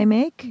grapes that I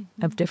make,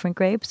 of different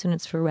grapes, and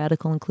it's for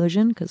radical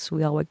inclusion because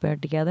we all work better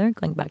together,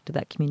 going back to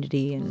that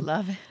community. And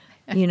Love it.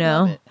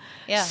 Love it.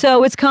 Yeah.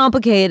 So it's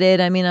complicated.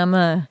 I mean,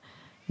 I'm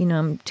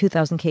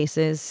 2,000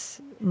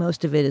 cases.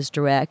 Most of it is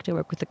direct. I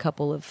work with a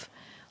couple of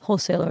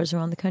wholesalers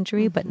around the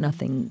country, but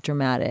nothing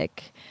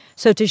dramatic.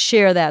 So to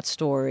share that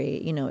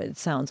story, it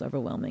sounds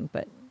overwhelming,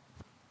 but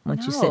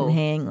once you sit and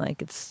hang,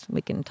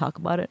 we can talk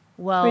about it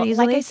pretty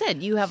easily. Like I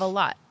said, you have a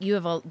lot.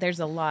 There's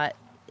a lot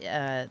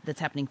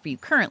that's happening for you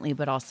currently,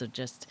 but also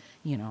just,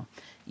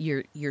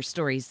 your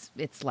stories,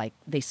 it's like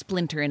they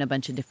splinter in a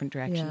bunch of different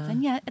directions.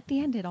 And yet, at the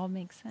end, it all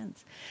makes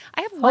sense.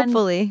 I have one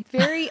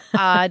very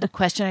odd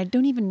question. I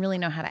don't even really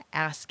know how to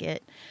ask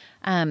it.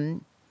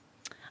 In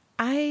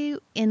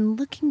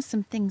looking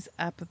some things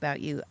up about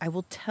you, I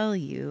will tell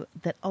you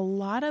that a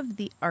lot of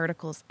the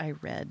articles I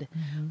read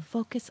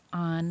focus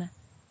on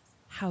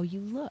how you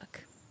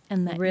look.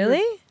 And that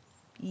really?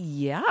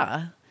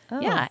 Yeah.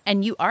 Oh. Yeah.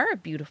 And you are a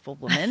beautiful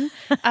woman.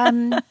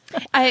 I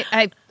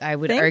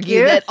would Thank argue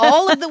you. that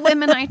all of the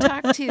women I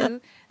talk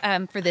to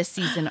for this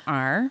season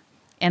are,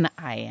 and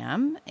I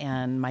am,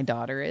 and my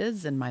daughter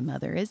is, and my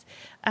mother is.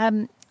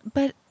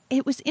 But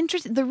it was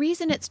interesting. The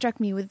reason it struck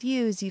me with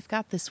you is you've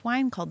got this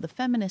wine called the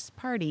Feminist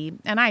Party,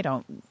 and I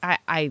don't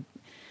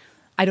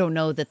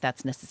know that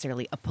that's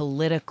necessarily a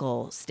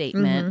political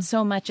statement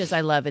so much as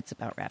I love it's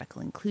about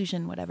radical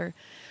inclusion, whatever.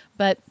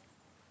 But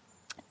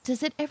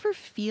does it ever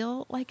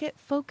feel like it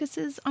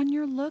focuses on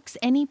your looks?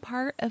 Any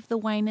part of the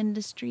wine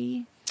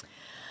industry?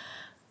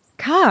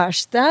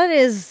 Gosh, that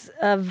is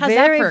a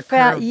very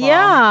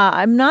curveball?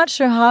 I'm not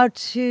sure how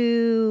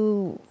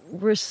to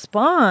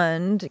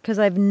respond because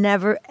I've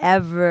never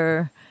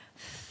ever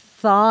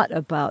thought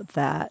about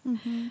that.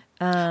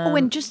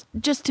 And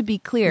just to be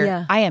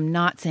clear, I am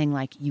not saying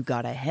like you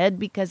got ahead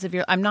because of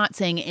I'm not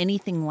saying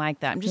anything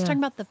like that. I'm just talking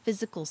about the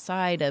physical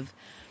side of,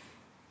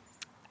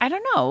 I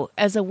don't know,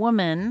 as a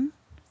woman,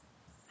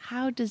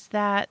 how does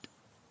that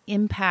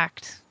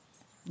impact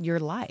your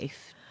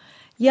life?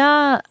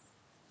 Yeah.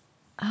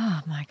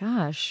 Oh my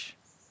gosh.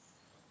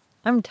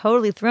 I'm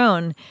totally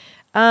thrown.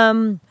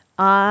 I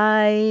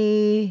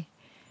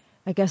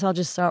guess I'll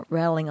just start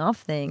rattling off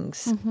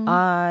things.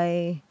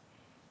 I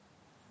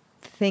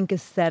think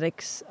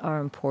aesthetics are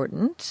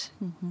important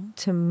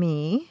to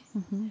me.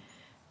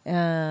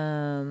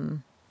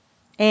 And,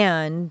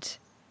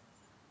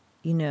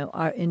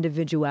 our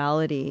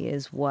individuality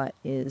is what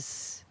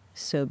is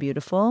so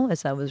beautiful.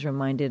 As I was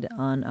reminded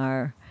on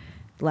our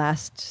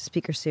last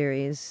speaker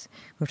series,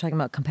 we were talking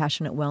about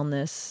compassionate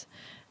wellness.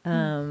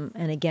 And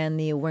again,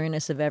 the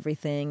awareness of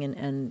everything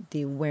and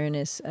the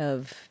awareness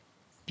of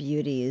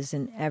beauty is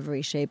in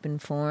every shape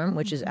and form,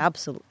 which is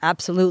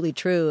absolutely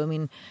true. I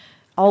mean,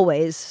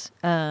 always.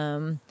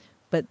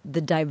 But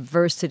the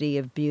diversity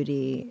of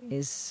beauty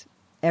is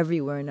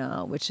everywhere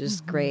now, which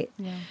is great.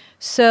 Yeah.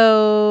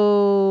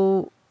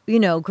 So,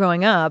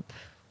 growing up,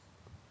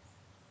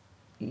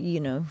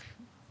 you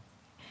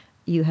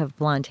have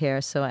blonde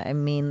hair, so I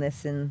mean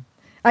this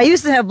I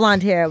used to have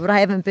blonde hair, but I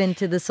haven't been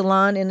to the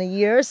salon in a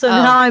year, so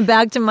now I'm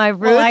back to my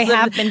roots. Well, I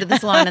have been to the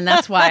salon, and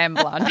that's why I'm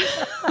blonde.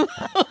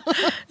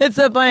 It's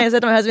so funny. I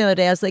said to my husband the other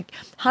day, I was like,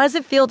 how does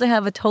it feel to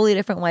have a totally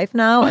different wife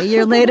now, a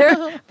year later?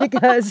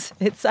 Because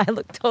I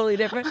look totally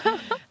different.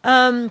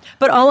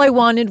 But all I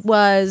wanted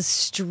was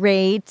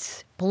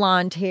straight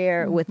blonde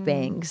hair with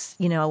bangs.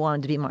 I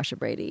wanted to be Marsha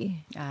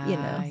Brady.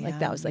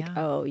 That was like,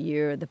 oh,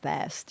 you're the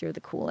best. You're the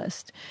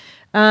coolest.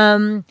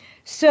 So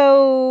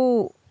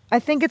I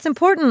think it's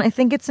important. I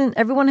think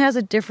everyone has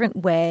a different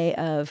way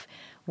of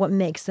what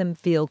makes them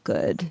feel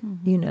good.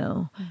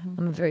 I'm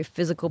a very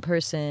physical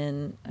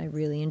person. I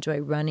really enjoy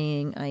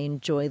running. I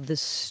enjoy the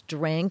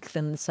strength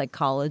and the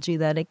psychology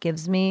that it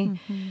gives me.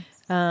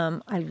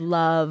 I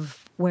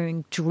love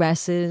wearing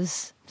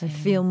dresses. I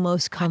feel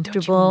most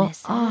comfortable. Don't you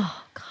miss it?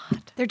 Oh,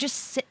 God. They're just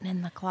sitting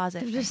in the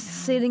closet. They're just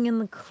sitting in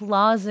the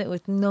closet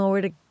with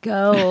nowhere to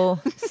go.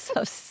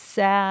 So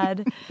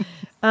sad.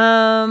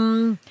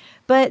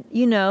 But,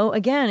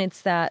 again,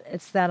 it's that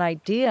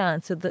idea.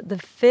 And so the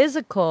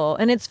physical,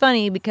 and it's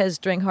funny because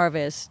during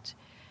harvest,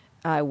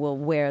 I will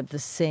wear the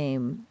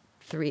same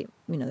 3,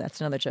 that's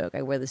another joke.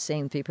 I wear the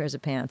same 3 pairs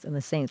of pants and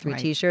the same 3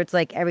 T-shirts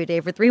like every day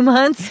for 3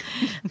 months.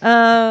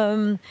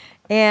 And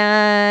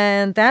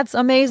that's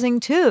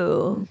amazing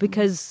too,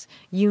 because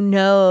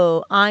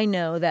I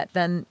know that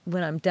then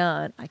when I'm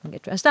done, I can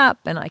get dressed up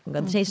and I can go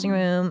to the tasting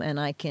room and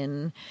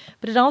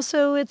but it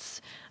also,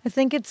 I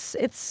think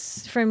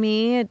it's for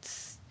me,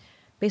 it's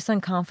based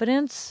on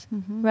confidence,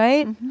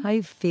 right? How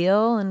you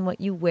feel and what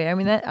you wear. I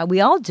mean, that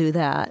we all do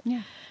that.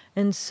 Yeah.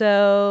 And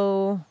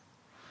so,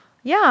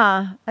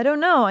 yeah, I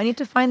don't know. I need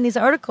to find these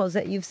articles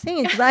that you've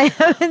seen because I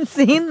haven't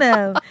seen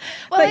them.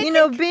 But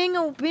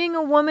being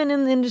a woman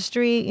in the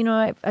industry,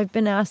 I've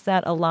been asked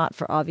that a lot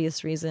for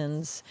obvious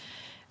reasons.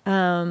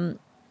 I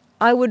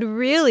would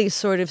really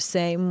sort of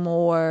say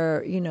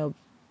more,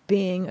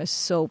 being a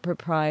sole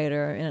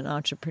proprietor and an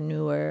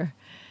entrepreneur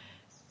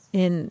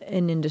in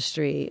an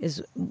industry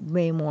is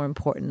way more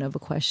important of a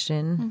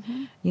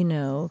question,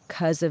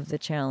 because of the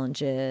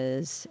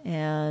challenges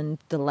and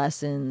the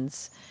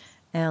lessons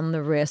and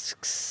the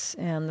risks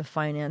and the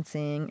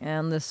financing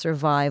and the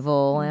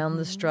survival and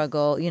the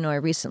struggle. I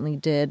recently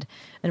did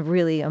a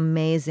really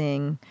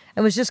amazing,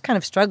 I was just kind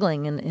of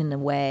struggling in a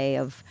way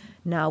of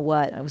now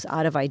what? I was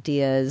out of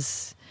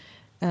ideas.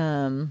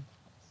 And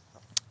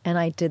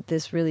I did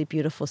this really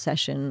beautiful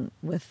session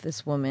with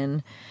this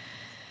woman.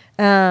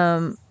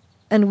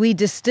 And we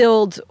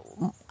distilled,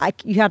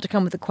 you have to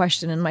come with a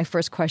question. And my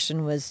first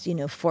question was,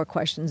 4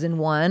 questions in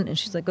one. And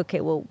she's like,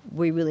 okay, well,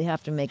 we really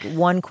have to make it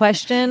one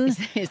question.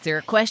 Is there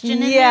a question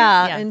in there?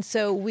 Yeah. And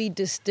so we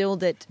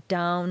distilled it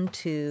down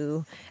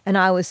to, and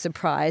I was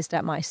surprised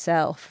at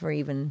myself for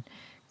even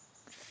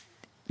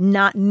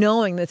not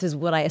knowing this is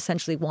what I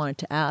essentially wanted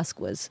to ask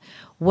was,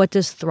 what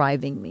does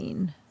thriving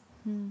mean?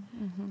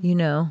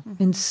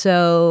 And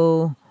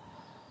so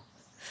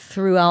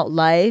throughout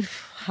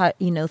life,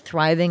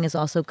 thriving is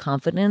also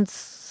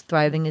confidence.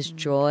 Thriving is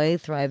joy.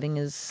 Thriving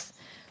is,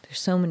 there's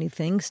so many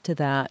things to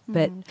that.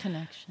 But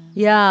connection.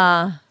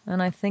 Yeah.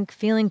 And I think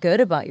feeling good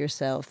about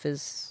yourself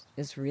is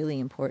really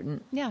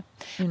important. Yeah.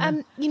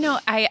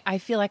 I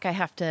feel like I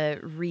have to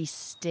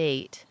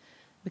restate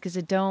because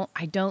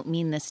I don't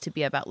mean this to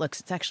be about looks.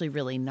 It's actually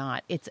really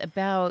not. It's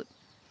about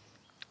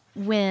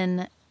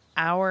when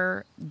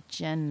our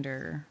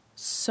gender,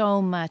 so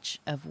much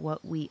of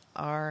what we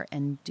are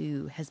and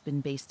do has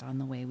been based on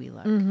the way we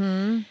look.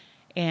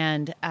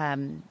 And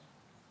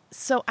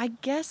so I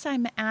guess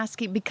I'm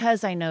asking,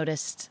 because I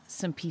noticed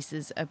some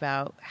pieces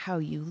about how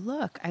you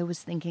look, I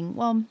was thinking,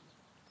 well,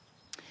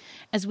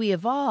 as we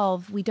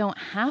evolve, we don't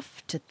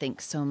have to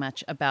think so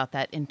much about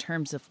that in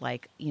terms of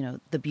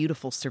the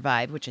beautiful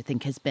survive, which I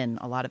think has been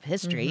a lot of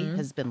history,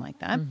 has been like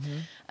that.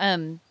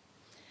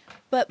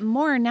 But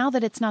more now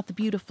that it's not the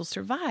beautiful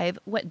survive,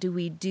 what do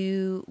we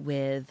do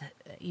with,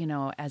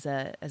 as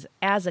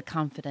a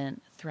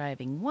confident,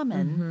 thriving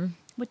woman,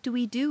 what do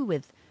we do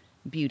with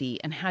beauty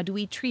and how do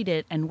we treat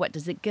it and what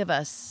does it give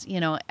us?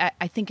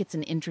 I think it's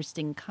an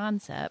interesting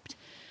concept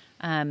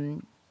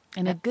and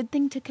a good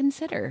thing to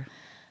consider.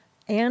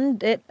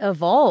 And it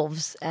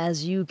evolves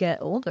as you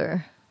get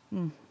older.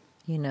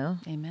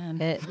 Amen.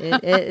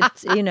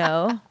 It's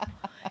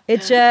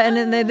it's and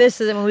then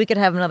this is when we could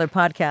have another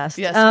podcast.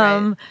 Yes,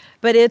 right.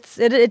 But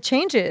it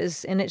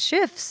changes and it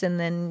shifts, and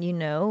then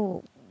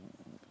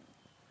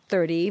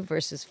 30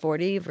 versus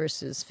 40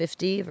 versus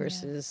 50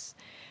 versus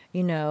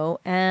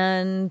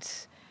and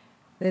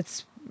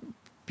it's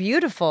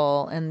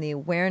beautiful, and the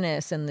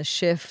awareness and the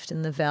shift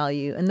and the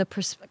value and the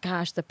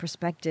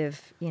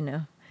perspective.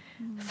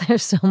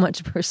 There's so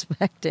much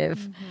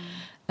perspective.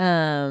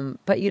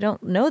 But you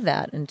don't know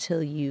that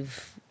until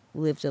you've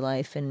lived a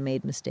life and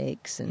made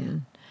mistakes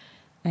and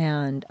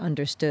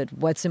understood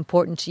what's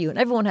important to you. And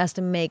everyone has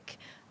to make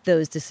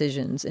those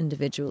decisions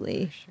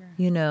individually,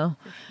 For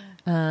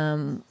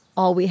sure.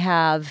 All we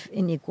have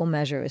in equal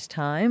measure is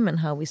time,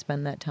 and how we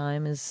spend that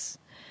time is,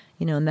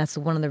 and that's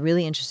one of the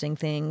really interesting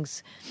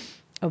things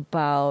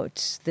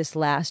about this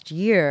last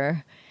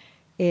year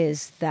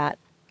is that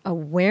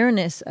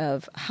awareness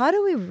of how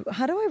do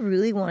I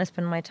really want to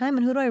spend my time,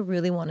 and who do I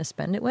really want to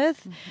spend it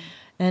with.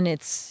 And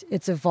it's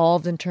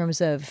evolved in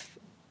terms of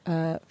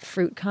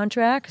fruit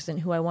contracts and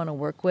who I want to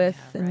work with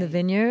in the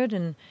vineyard.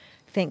 And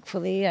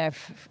thankfully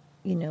I've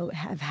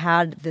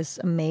had this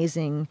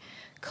amazing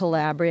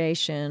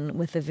collaboration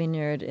with the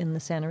vineyard in the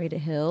Santa Rita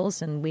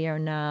Hills, and we are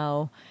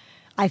now,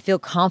 I feel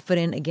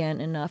confident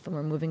again enough, and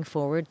we're moving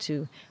forward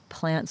to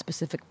plant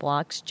specific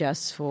blocks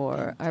just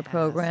for our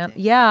program.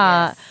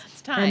 Yeah. Yes,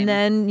 it's time. And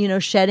then,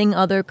 shedding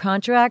other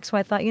contracts. So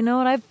I thought,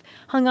 what, I've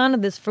hung on to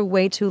this for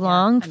way too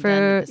long.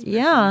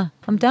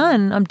 I'm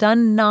done. I'm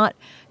done not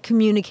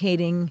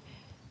communicating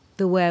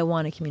the way I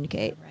want to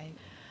communicate. Right.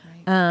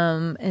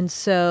 And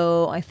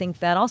so I think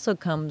that also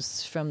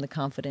comes from the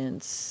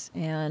confidence.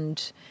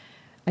 And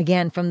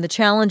again, from the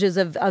challenges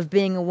of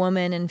being a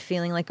woman and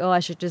feeling like, oh, I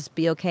should just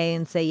be okay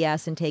and say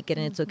yes and take it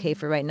and it's okay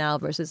for right now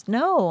versus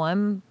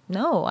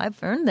I've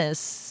earned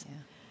this. Yeah.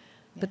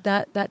 But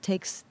that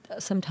takes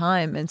some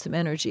time and some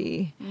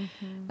energy,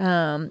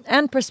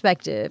 and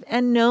perspective,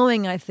 and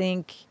knowing. I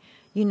think,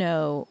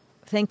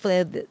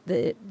 thankfully,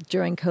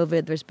 during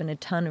COVID, there's been a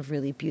ton of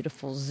really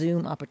beautiful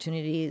Zoom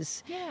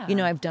opportunities. Yeah.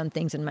 I've done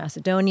things in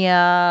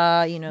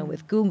Macedonia,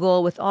 with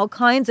Google, with all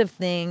kinds of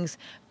things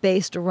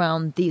based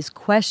around these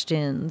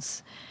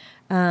questions,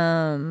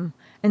 and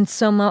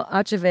so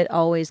much of it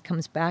always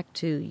comes back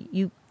to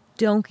you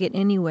don't get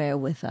anywhere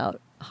without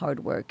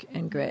hard work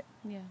and grit.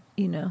 Yeah.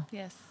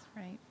 Yes.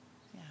 Right.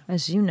 Yeah.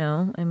 As you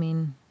know, I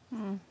mean,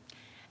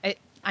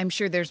 I'm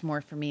sure there's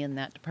more for me in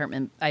that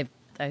department. I've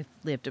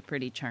lived a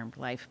pretty charmed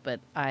life, but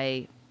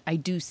I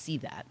do see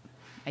that.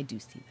 I do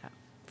see that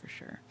for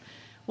sure.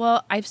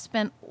 Well, I've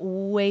spent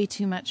way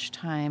too much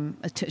time,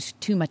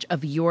 too much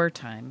of your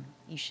time.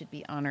 You should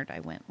be honored I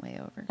went way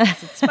over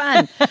because it's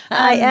fun.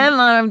 I am.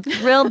 I'm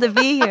thrilled to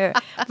be here.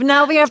 But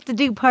now we have to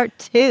do part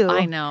 2.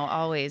 I know,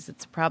 always.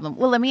 It's a problem.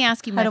 Well, let me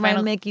ask you my How do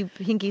final... I make you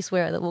pinky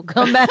swear that we'll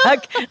come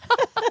back?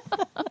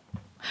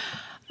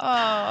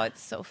 Oh,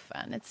 it's so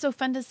fun. It's so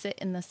fun to sit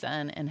in the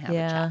sun and have a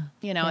chat.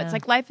 Yeah. It's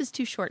like life is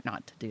too short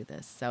not to do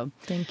this. So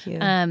thank you.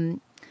 Let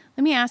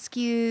me ask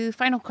you,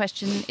 final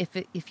question.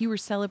 If you were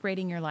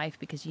celebrating your life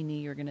because you knew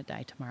you were going to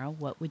die tomorrow,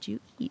 what would you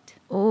eat?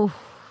 Oh,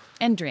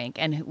 And drink,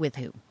 and with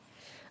who?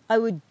 I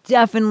would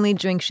definitely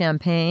drink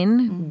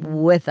champagne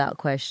without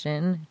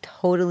question.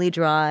 Totally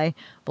dry,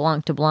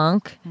 Blanc de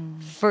Blanc,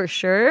 for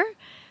sure.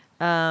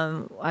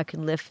 I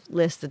could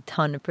list a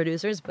ton of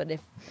producers, but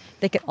if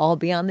they could all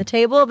be on the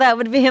table, that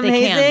would be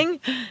amazing.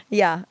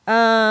 Yeah.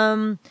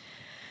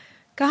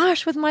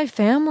 Gosh, with my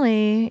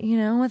family,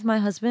 with my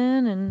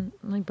husband and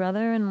my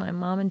brother and my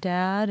mom and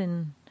dad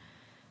and,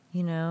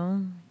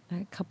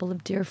 a couple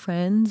of dear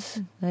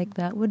friends, like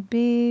that would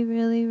be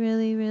really,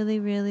 really, really,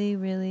 really,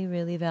 really,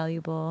 really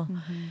valuable.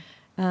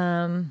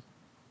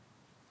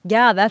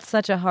 Yeah, that's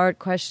such a hard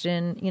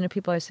question.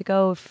 People always say,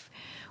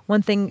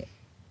 one thing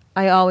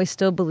I always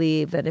still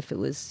believe that if it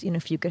was,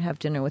 if you could have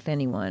dinner with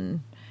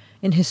anyone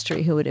in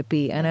history, who would it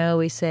be? And I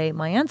always say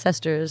my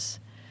ancestors.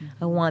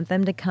 I want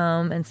them to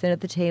come and sit at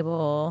the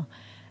table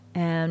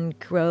and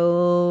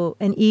grow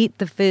and eat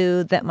the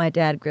food that my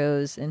dad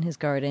grows in his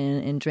garden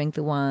and drink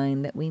the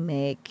wine that we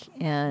make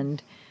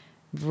and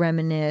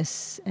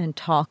reminisce and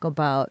talk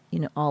about,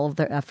 all of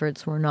their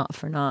efforts were not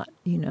for naught,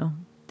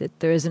 that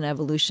there is an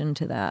evolution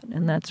to that.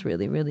 And that's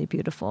really, really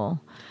beautiful.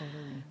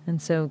 Totally.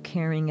 And so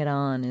carrying it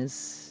on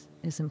is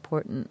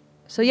important.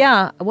 So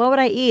yeah, what would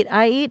I eat?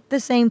 I eat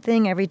the same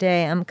thing every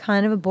day. I'm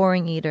kind of a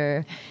boring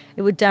eater.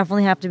 It would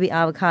definitely have to be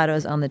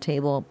avocados on the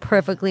table.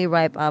 Perfectly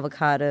ripe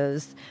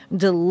avocados.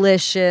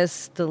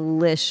 Delicious,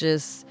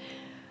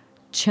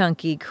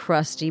 chunky,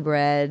 crusty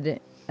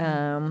bread.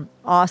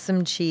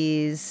 Awesome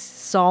cheese.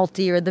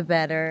 Saltier the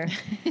better.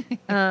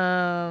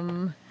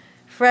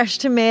 Fresh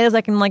tomatoes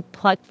I can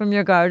pluck from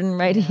your garden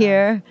right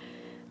here.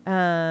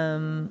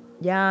 And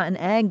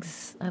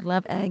eggs. I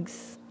love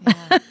eggs.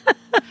 Yeah.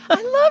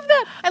 I love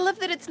that. I love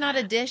that it's not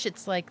a dish.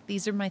 It's like,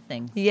 these are my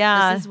things.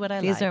 Yeah. This is what I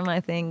like. These are my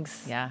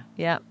things. Yeah.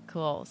 Yeah.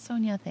 Cool.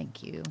 Sonia,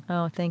 thank you.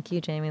 Oh, thank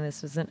you, Jamie.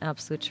 This was an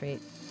absolute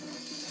treat.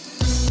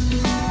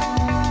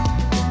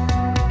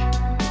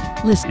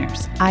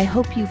 Listeners, I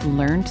hope you've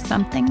learned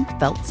something,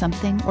 felt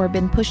something, or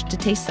been pushed to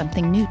taste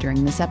something new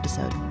during this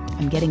episode.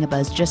 I'm getting a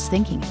buzz just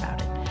thinking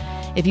about it.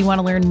 If you want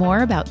to learn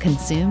more about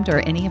Consumed or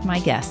any of my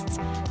guests,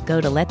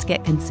 go to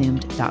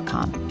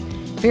letsgetconsumed.com.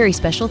 Very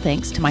special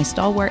thanks to my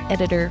stalwart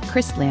editor,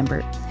 Chris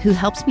Lambert, who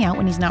helps me out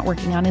when he's not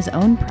working on his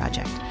own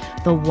project,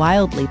 the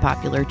wildly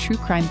popular true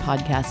crime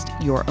podcast,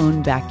 Your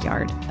Own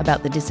Backyard,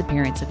 about the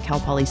disappearance of Cal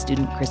Poly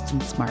student Kristen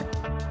Smart.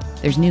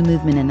 There's new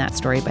movement in that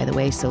story, by the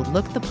way, so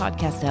look the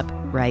podcast up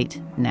right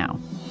now.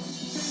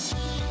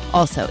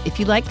 Also, if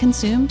you like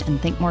Consumed and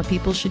think more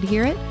people should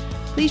hear it,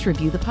 please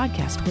review the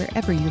podcast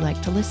wherever you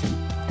like to listen.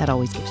 That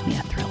always gives me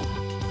a thrill.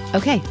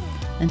 Okay,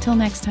 until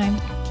next time,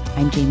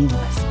 I'm Jamie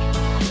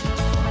Lewis.